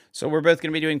 So we're both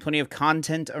going to be doing plenty of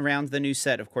content around the new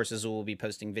set. Of course, Azul will be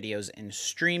posting videos and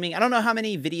streaming. I don't know how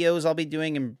many videos I'll be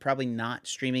doing and probably not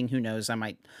streaming. Who knows? I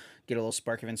might get a little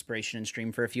spark of inspiration and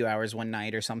stream for a few hours one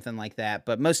night or something like that.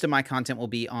 But most of my content will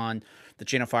be on the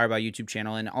Channel Fireball YouTube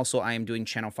channel. And also I am doing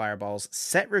Channel Fireball's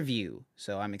set review.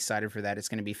 So I'm excited for that. It's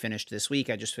going to be finished this week.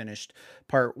 I just finished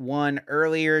part 1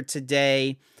 earlier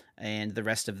today, and the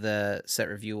rest of the set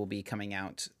review will be coming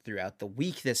out throughout the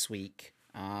week this week.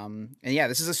 And yeah,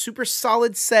 this is a super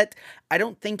solid set. I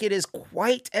don't think it is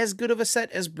quite as good of a set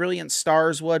as Brilliant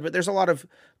Stars would, but there's a lot of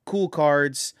cool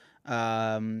cards.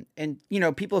 And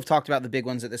people have talked about the big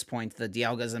ones at this point, the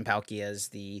Dialgas and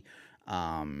Palkias, the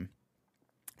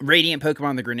Radiant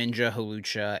Pokemon, the Greninja,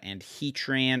 Hawlucha, and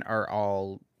Heatran are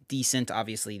all decent.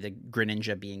 Obviously, the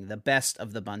Greninja being the best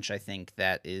of the bunch. I think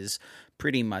that is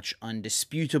pretty much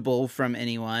undisputable from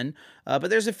anyone. But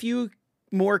there's a few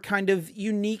more kind of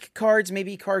unique cards,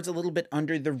 maybe cards a little bit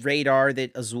under the radar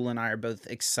that Azul and I are both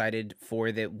excited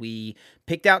for, that we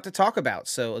picked out to talk about.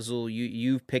 So Azul,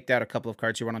 you've picked out a couple of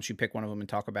cards here. Why don't you pick one of them and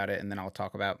talk about it, and then I'll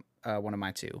talk about one of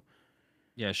my two.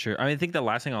 Yeah, sure. I think the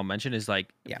last thing I'll mention is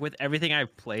with everything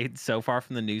I've played so far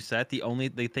from the new set, the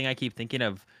thing I keep thinking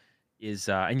of is,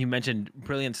 and you mentioned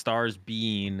Brilliant Stars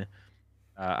being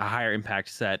a higher impact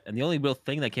set, and the only real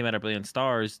thing that came out of Brilliant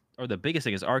Stars, or the biggest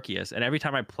thing, is Arceus. And every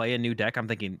time I play a new deck, I'm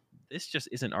thinking, this just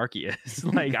isn't Arceus.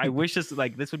 Like, I wish this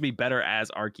would be better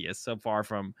as Arceus. So far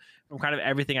from kind of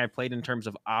everything I played in terms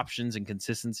of options and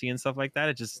consistency and stuff like that,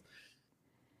 it just,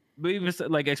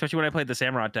 like, especially when I played the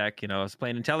Samurott deck, I was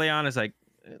playing Inteleon, it's like,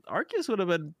 Arceus would have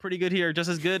been pretty good here, just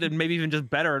as good, and maybe even just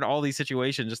better in all these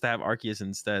situations, just to have Arceus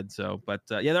instead. So, but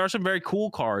yeah, there are some very cool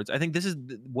cards. I think this is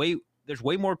there's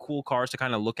way more cool cards to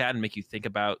kind of look at and make you think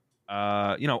about,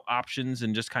 options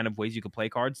and just kind of ways you could play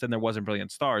cards than there was in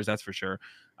Brilliant Stars, that's for sure.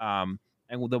 And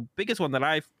the biggest one that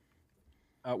I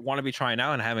want to be trying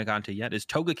out and I haven't gotten to yet is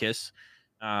Togekiss.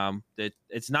 That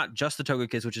it's not just the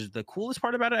Togekiss, which is the coolest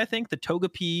part about it, I think. The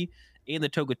Togepi and the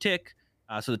Togetic.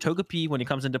 So the Togepi, when it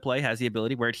comes into play, has the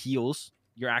ability where it heals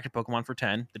your active Pokemon for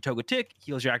 10. The Togetic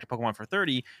heals your active Pokemon for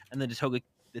 30, and then the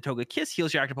Togekiss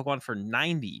heals your active Pokemon for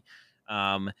 90.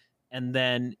 And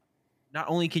then not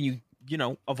only can you,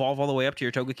 evolve all the way up to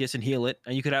your Togekiss and heal it,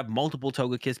 and you could have multiple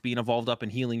Togekiss being evolved up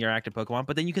and healing your active Pokemon,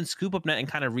 but then you can scoop up net and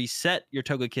kind of reset your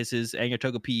Togekisses and your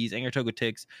Togepis and your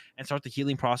Togetics and start the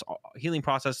healing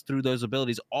process through those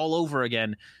abilities all over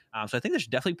again. So I think there's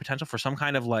definitely potential for some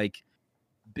kind of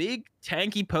big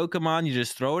tanky Pokemon. You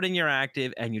just throw it in your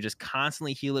active and you just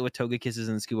constantly heal it with Togekisses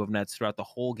and scoop of nets throughout the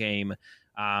whole game.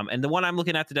 And the one I'm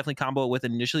looking at to definitely combo it with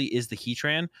initially is the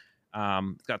Heatran.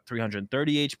 It's got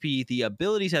 330 HP. The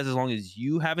ability says as long as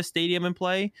you have a stadium in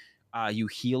play, you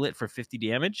heal it for 50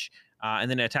 damage.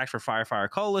 And then it attacks for Fire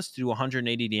Colorless to do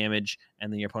 180 damage,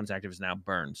 and then your opponent's active is now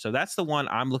burned. So that's the one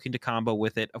I'm looking to combo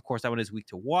with it. Of course, that one is weak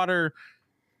to water.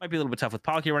 Might be a little bit tough with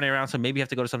Palkia running around, so maybe you have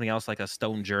to go to something else like a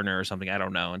Stone Journer or something. I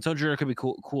don't know. And Stone Journer could be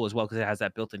cool as well because it has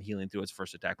that built-in healing through its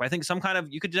first attack. But I think some kind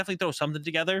of, you could definitely throw something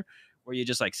together where you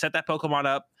just like set that Pokemon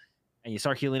up and you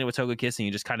start healing it with Togekiss, and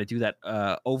you just kind of do that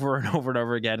over and over and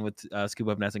over again with Scoop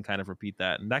Up Nest and kind of repeat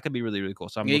that. And that could be really, really cool.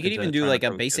 So you could even do like a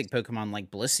basic Pokemon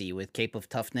like Blissey with Cape of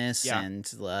Toughness, and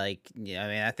like, I mean,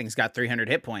 that thing's got 300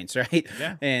 hit points, right?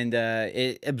 Yeah. And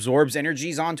it absorbs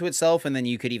energies onto itself, and then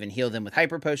you could even heal them with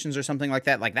Hyper Potions or something like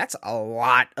that. Like, that's a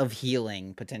lot of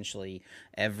healing potentially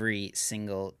every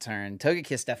single turn.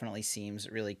 Togekiss definitely seems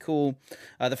really cool.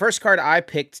 The first card I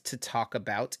picked to talk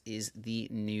about is the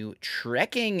new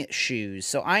Trekking Shoes.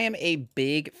 So I am a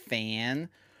big fan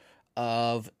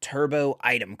of turbo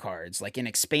item cards. Like an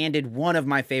expanded, one of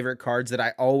my favorite cards that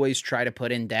I always try to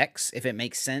put in decks, if it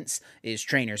makes sense, is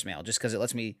Trainer's Mail, just because it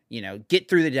lets me, get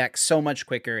through the deck so much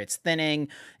quicker. It's thinning,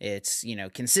 it's,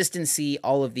 consistency,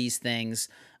 all of these things.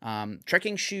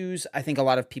 Trekking Shoes, I think a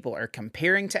lot of people are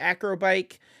comparing to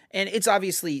Acrobike, and it's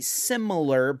obviously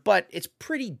similar, but it's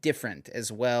pretty different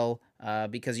as well,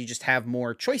 because you just have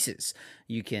more choices.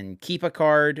 You can keep a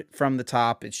card from the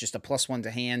top, it's just a +1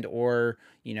 to hand, or,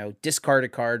 discard a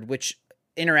card, which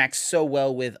interacts so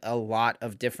well with a lot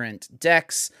of different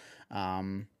decks.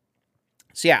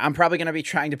 So yeah, I'm probably going to be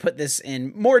trying to put this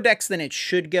in more decks than it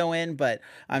should go in, but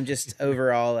I'm just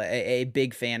overall a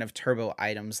big fan of turbo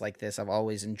items like this. I've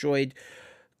always enjoyed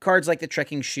cards like the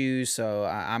Trekking Shoes, so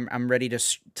I'm ready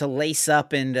to lace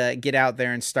up and get out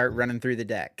there and start running through the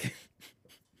deck.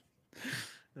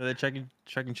 The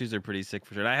Trekking Shoes are pretty sick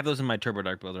for sure. I have those in my Turbo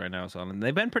Dark build right now, so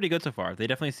they've been pretty good so far. They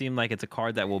definitely seem like it's a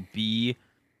card that will be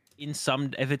in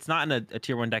some, if it's not in a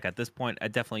tier 1 deck at this point, I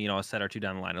definitely, a set or two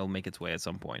down the line, it'll make its way at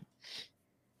some point.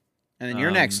 And then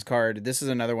your next card, this is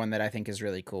another one that I think is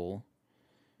really cool.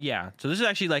 Yeah, so this is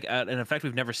actually like an effect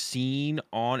we've never seen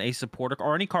on a supporter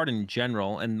or any card in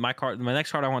general. And my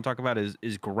next card I want to talk about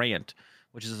is Grant,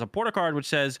 which is a supporter card, which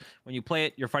says when you play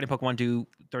it, your fighting Pokemon do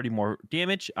 30 more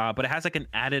damage, but it has like an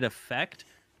added effect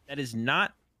that is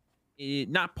not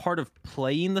part of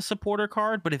playing the supporter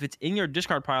card. But if it's in your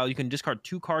discard pile, you can discard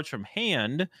 2 cards from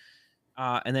hand,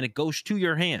 and then it goes to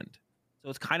your hand. So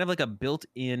it's kind of like a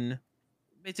built-in.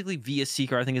 Basically, Via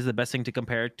Seeker, I think, is the best thing to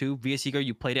compare it to. Via Seeker,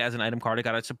 you played it as an item card. It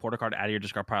got a supporter card out of your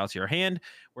discard pile to your hand.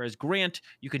 Whereas Grant,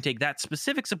 you can take that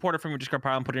specific supporter from your discard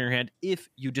pile and put it in your hand if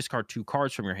you discard 2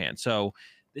 cards from your hand. So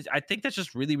I think that's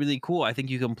just really, really cool. I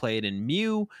think you can play it in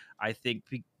Mew. I think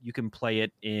you can play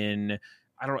it in,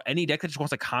 I don't know, any deck that just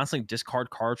wants to constantly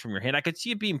discard cards from your hand. I could see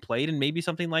it being played in maybe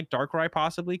something like Darkrai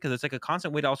possibly, because it's like a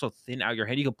constant way to also thin out your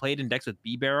hand. You can play it in decks with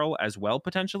B-Barrel as well,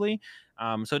 potentially.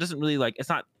 So it doesn't really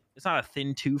it's not a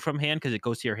thin 2 from hand because it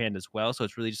goes to your hand as well. So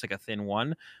it's really just like a thin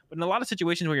 1. But in a lot of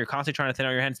situations where you're constantly trying to thin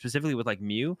out your hand, specifically with like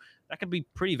Mew, that could be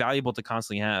pretty valuable to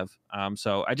constantly have.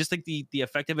 So I just think the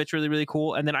effect of it's really, really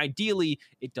cool. And then ideally,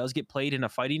 it does get played in a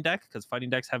fighting deck because fighting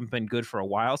decks haven't been good for a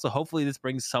while. So hopefully this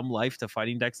brings some life to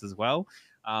fighting decks as well.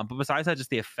 But besides that, just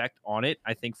the effect on it,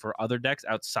 I think for other decks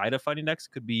outside of fighting decks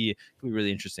could be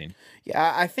really interesting.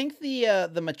 Yeah, I think the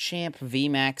Machamp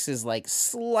VMAX is like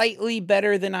slightly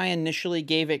better than I initially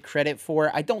gave it credit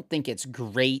for. I don't think it's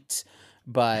great,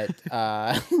 but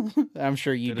I'm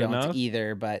sure you Good don't enough.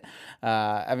 either. But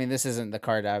I mean, this isn't the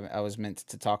card I was meant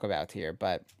to talk about here,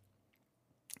 but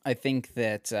I think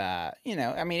that, I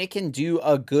mean, it can do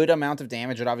a good amount of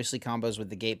damage. It obviously combos with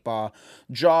the Gate Ball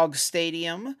Jog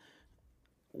Stadium,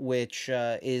 which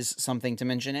is something to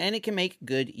mention, and it can make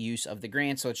good use of the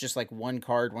Grant. So it's just like one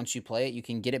card. Once you play it, you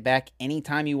can get it back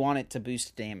anytime you want it to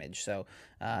boost damage. So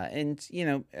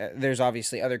there's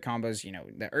obviously other combos.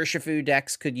 The Urshifu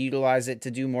decks could utilize it to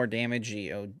do more damage.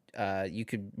 You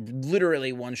could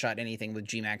literally one-shot anything with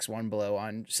Gmax 1 Blow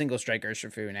on single strike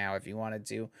Urshifu now if you wanted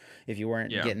to, if you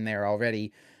weren't getting there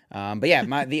already. But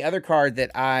yeah, the other card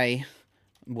that I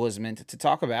was meant to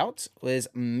talk about was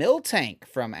Miltank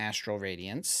from Astral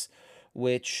Radiance,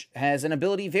 which has an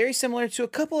ability very similar to a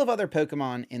couple of other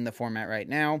Pokemon in the format right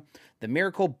now. The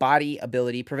Miracle Body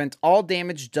ability prevents all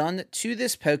damage done to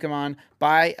this Pokemon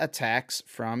by attacks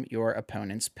from your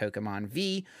opponent's Pokemon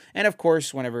V. And of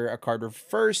course, whenever a card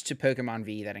refers to Pokemon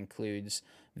V, that includes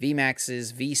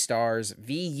VMAXs, V-Stars,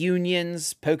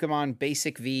 V-Unions, Pokemon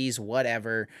Basic Vs,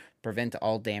 whatever. Prevent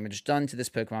all damage done to this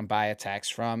Pokemon by attacks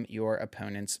from your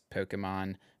opponent's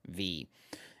Pokemon V.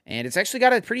 And it's actually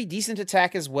got a pretty decent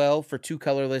attack as well for 2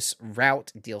 colorless.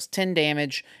 Route deals 10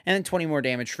 damage and then 20 more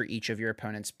damage for each of your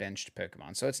opponent's benched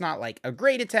Pokemon. So it's not like a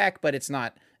great attack, but it's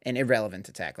not an irrelevant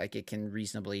attack. Like it can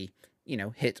reasonably,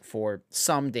 hit for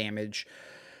some damage.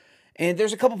 And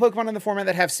there's a couple Pokemon in the format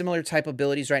that have similar type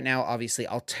abilities right now. Obviously,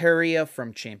 Altaria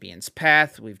from Champion's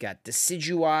Path. We've got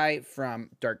Decidueye from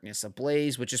Darkness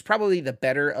Ablaze, which is probably the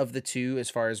better of the two as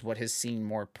far as what has seen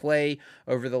more play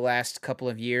over the last couple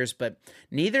of years. But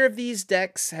neither of these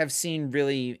decks have seen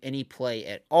really any play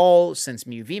at all since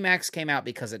Mew VMAX came out,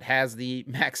 because it has the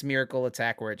Max Miracle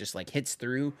attack where it just like hits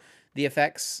through the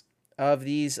effects of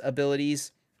these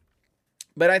abilities.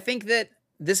 But I think that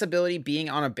this ability being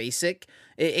on a basic,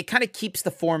 it kind of keeps the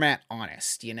format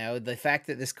honest, the fact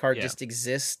that this card just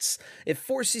exists, it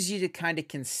forces you to kind of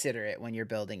consider it when you're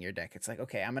building your deck. It's like,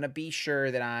 okay, I'm going to be sure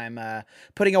that I'm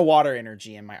putting a water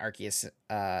energy in my Arceus,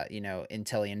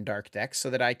 Inteleon Dark deck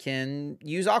so that I can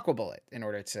use Aqua Bullet in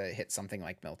order to hit something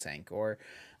like Miltank, or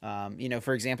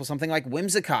for example, something like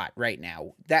Whimsicott right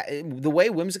now. That the way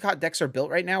Whimsicott decks are built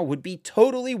right now would be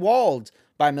totally walled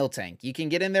by Miltank. You can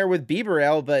get in there with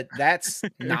Bibarel, but that's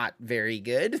not very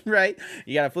good, right?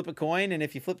 You got to flip a coin, and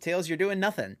if you flip tails, you're doing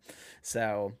nothing.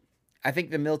 So I think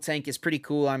the Miltank is pretty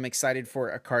cool. I'm excited for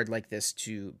a card like this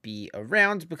to be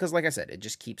around because, like I said, it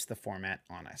just keeps the format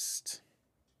honest.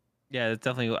 Yeah, it's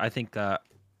definitely. I think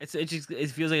it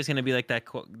feels like it's going to be like that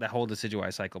whole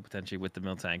Decidueye cycle potentially with the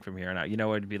Miltank from here on out.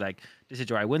 It'd be like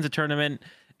Decidueye wins a tournament,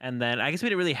 and then I guess we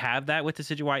didn't really have that with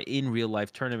Decidueye in real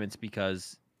life tournaments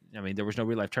because there was no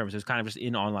real life tournaments. It was kind of just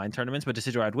in online tournaments, but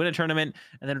Decidueye would win a tournament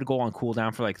and then it would go on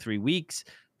cooldown for like 3 weeks.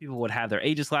 People would have their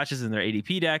Aegislashes in their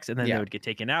ADP decks, and then they would get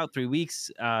taken out 3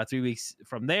 weeks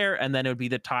from there, and then it would be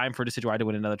the time for Decidueye to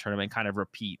win another tournament and kind of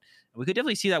repeat. And we could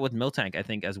definitely see that with Miltank, I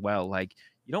think, as well. Like,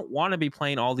 you don't want to be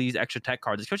playing all these extra tech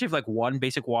cards, especially if like one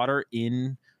basic water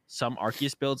in some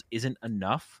Arceus builds isn't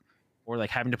enough, or like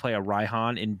having to play a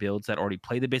Raihan in builds that already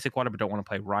play the basic water but don't want to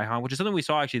play Raihan, which is something we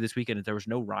saw actually this weekend. There was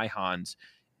no Raihans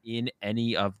in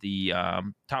any of the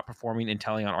top performing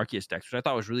Inteleon Arceus decks, which I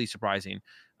thought was really surprising.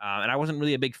 And I wasn't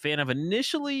really a big fan of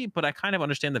initially, but I kind of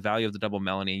understand the value of the double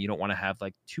Melanie, and you don't want to have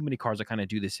like too many cards that kind of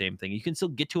do the same thing. You can still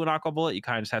get to an Aqua Bullet, you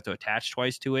kind of just have to attach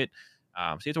twice to it. So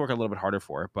you have to work a little bit harder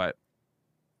for it. But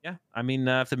yeah,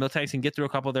 if the Miltanks can get through a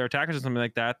couple of their attackers or something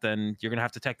like that, then you're going to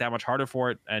have to tech that much harder for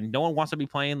it. And no one wants to be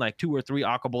playing like 2 or 3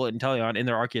 Aqua Bullet Inteleon in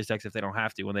their Arceus decks if they don't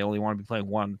have to, when they only want to be playing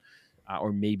 1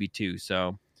 or maybe 2.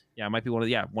 So yeah, it might be one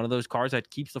of those cards that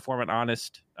keeps the format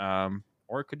honest,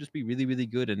 or it could just be really, really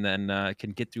good and then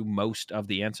can get through most of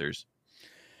the answers.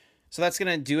 So that's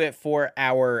going to do it for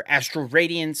our Astral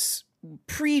Radiance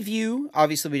preview.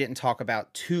 Obviously, we didn't talk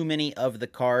about too many of the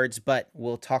cards, but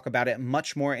we'll talk about it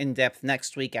much more in depth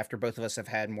next week after both of us have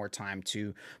had more time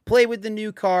to play with the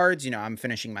new cards. I'm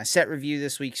finishing my set review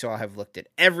this week, so I'll have looked at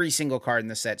every single card in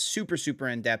the set super, super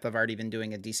in depth. I've already been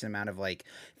doing a decent amount of like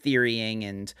theorying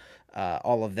and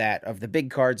all of that of the big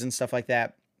cards and stuff like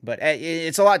that. But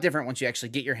it's a lot different once you actually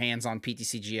get your hands on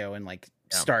PTCGO and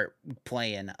start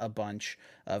playing a bunch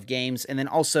of games. And then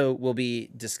also we'll be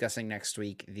discussing next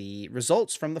week the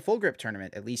results from the Full Grip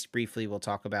tournament. At least briefly, we'll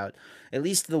talk about at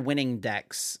least the winning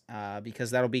decks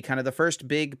because that'll be kind of the first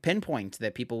big pinpoint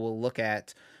that people will look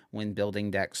at when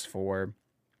building decks for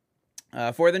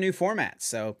the new format.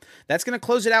 So that's going to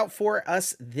close it out for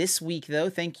us this week,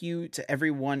 though. Thank you to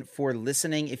everyone for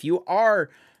listening. If you are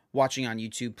watching on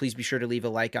YouTube, please be sure to leave a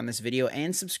like on this video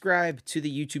and subscribe to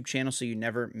the YouTube channel so you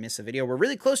never miss a video. We're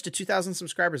really close to 2,000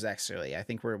 subscribers, actually. I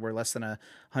think we're less than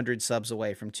 100 subs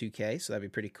away from 2K, so that'd be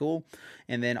pretty cool.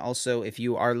 And then also, if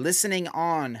you are listening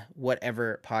on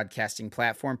whatever podcasting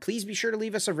platform, please be sure to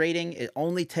leave us a rating. It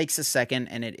only takes a second,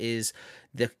 and it is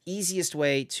the easiest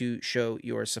way to show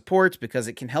your support because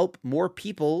it can help more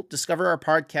people discover our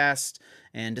podcast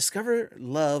and discover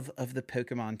love of the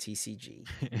Pokemon TCG.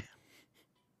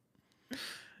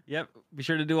 Yep. Be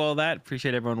sure to do all that.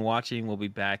 Appreciate everyone watching. We'll be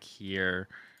back here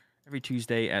every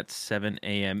Tuesday at 7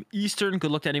 a.m. Eastern.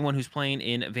 Good luck to anyone who's playing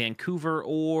in Vancouver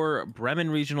or Bremen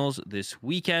regionals this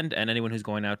weekend, and anyone who's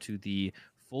going out to the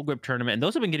Full Grip tournament. And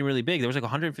those have been getting really big. There was like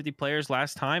 150 players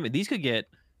last time. These could get,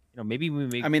 maybe we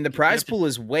make. The prize pool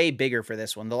is way bigger for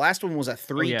this one. The last one was a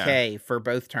 3K for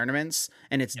both tournaments,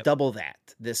 and it's double that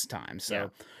this time. So. Yeah.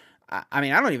 I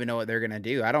don't even know what they're going to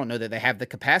do. I don't know that they have the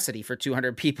capacity for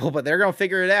 200 people, but they're going to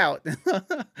figure it out.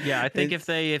 Yeah, I think if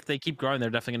they keep growing, they're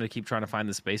definitely going to keep trying to find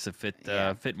the space to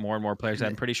fit more and more players.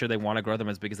 I'm pretty sure they want to grow them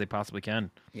as big as they possibly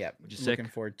can. Yeah, just looking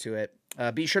forward to it.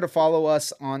 Be sure to follow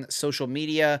us on social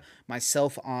media.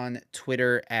 Myself on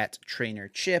Twitter at Trainer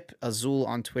Chip, Azul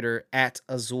on Twitter at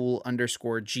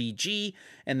Azul_GG,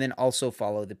 and then also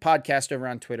follow the podcast over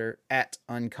on Twitter at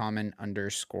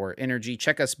Uncommon_Energy.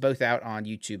 Check us both out on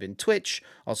YouTube and Twitch,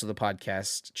 also the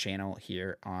podcast channel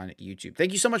here on YouTube.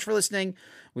 Thank you so much for listening.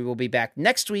 We will be back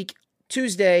next week,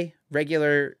 Tuesday,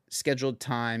 regular scheduled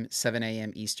time, 7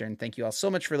 a.m. Eastern. Thank you all so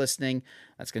much for listening.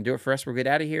 That's going to do it for us. We're good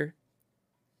out of here.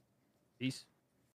 Peace.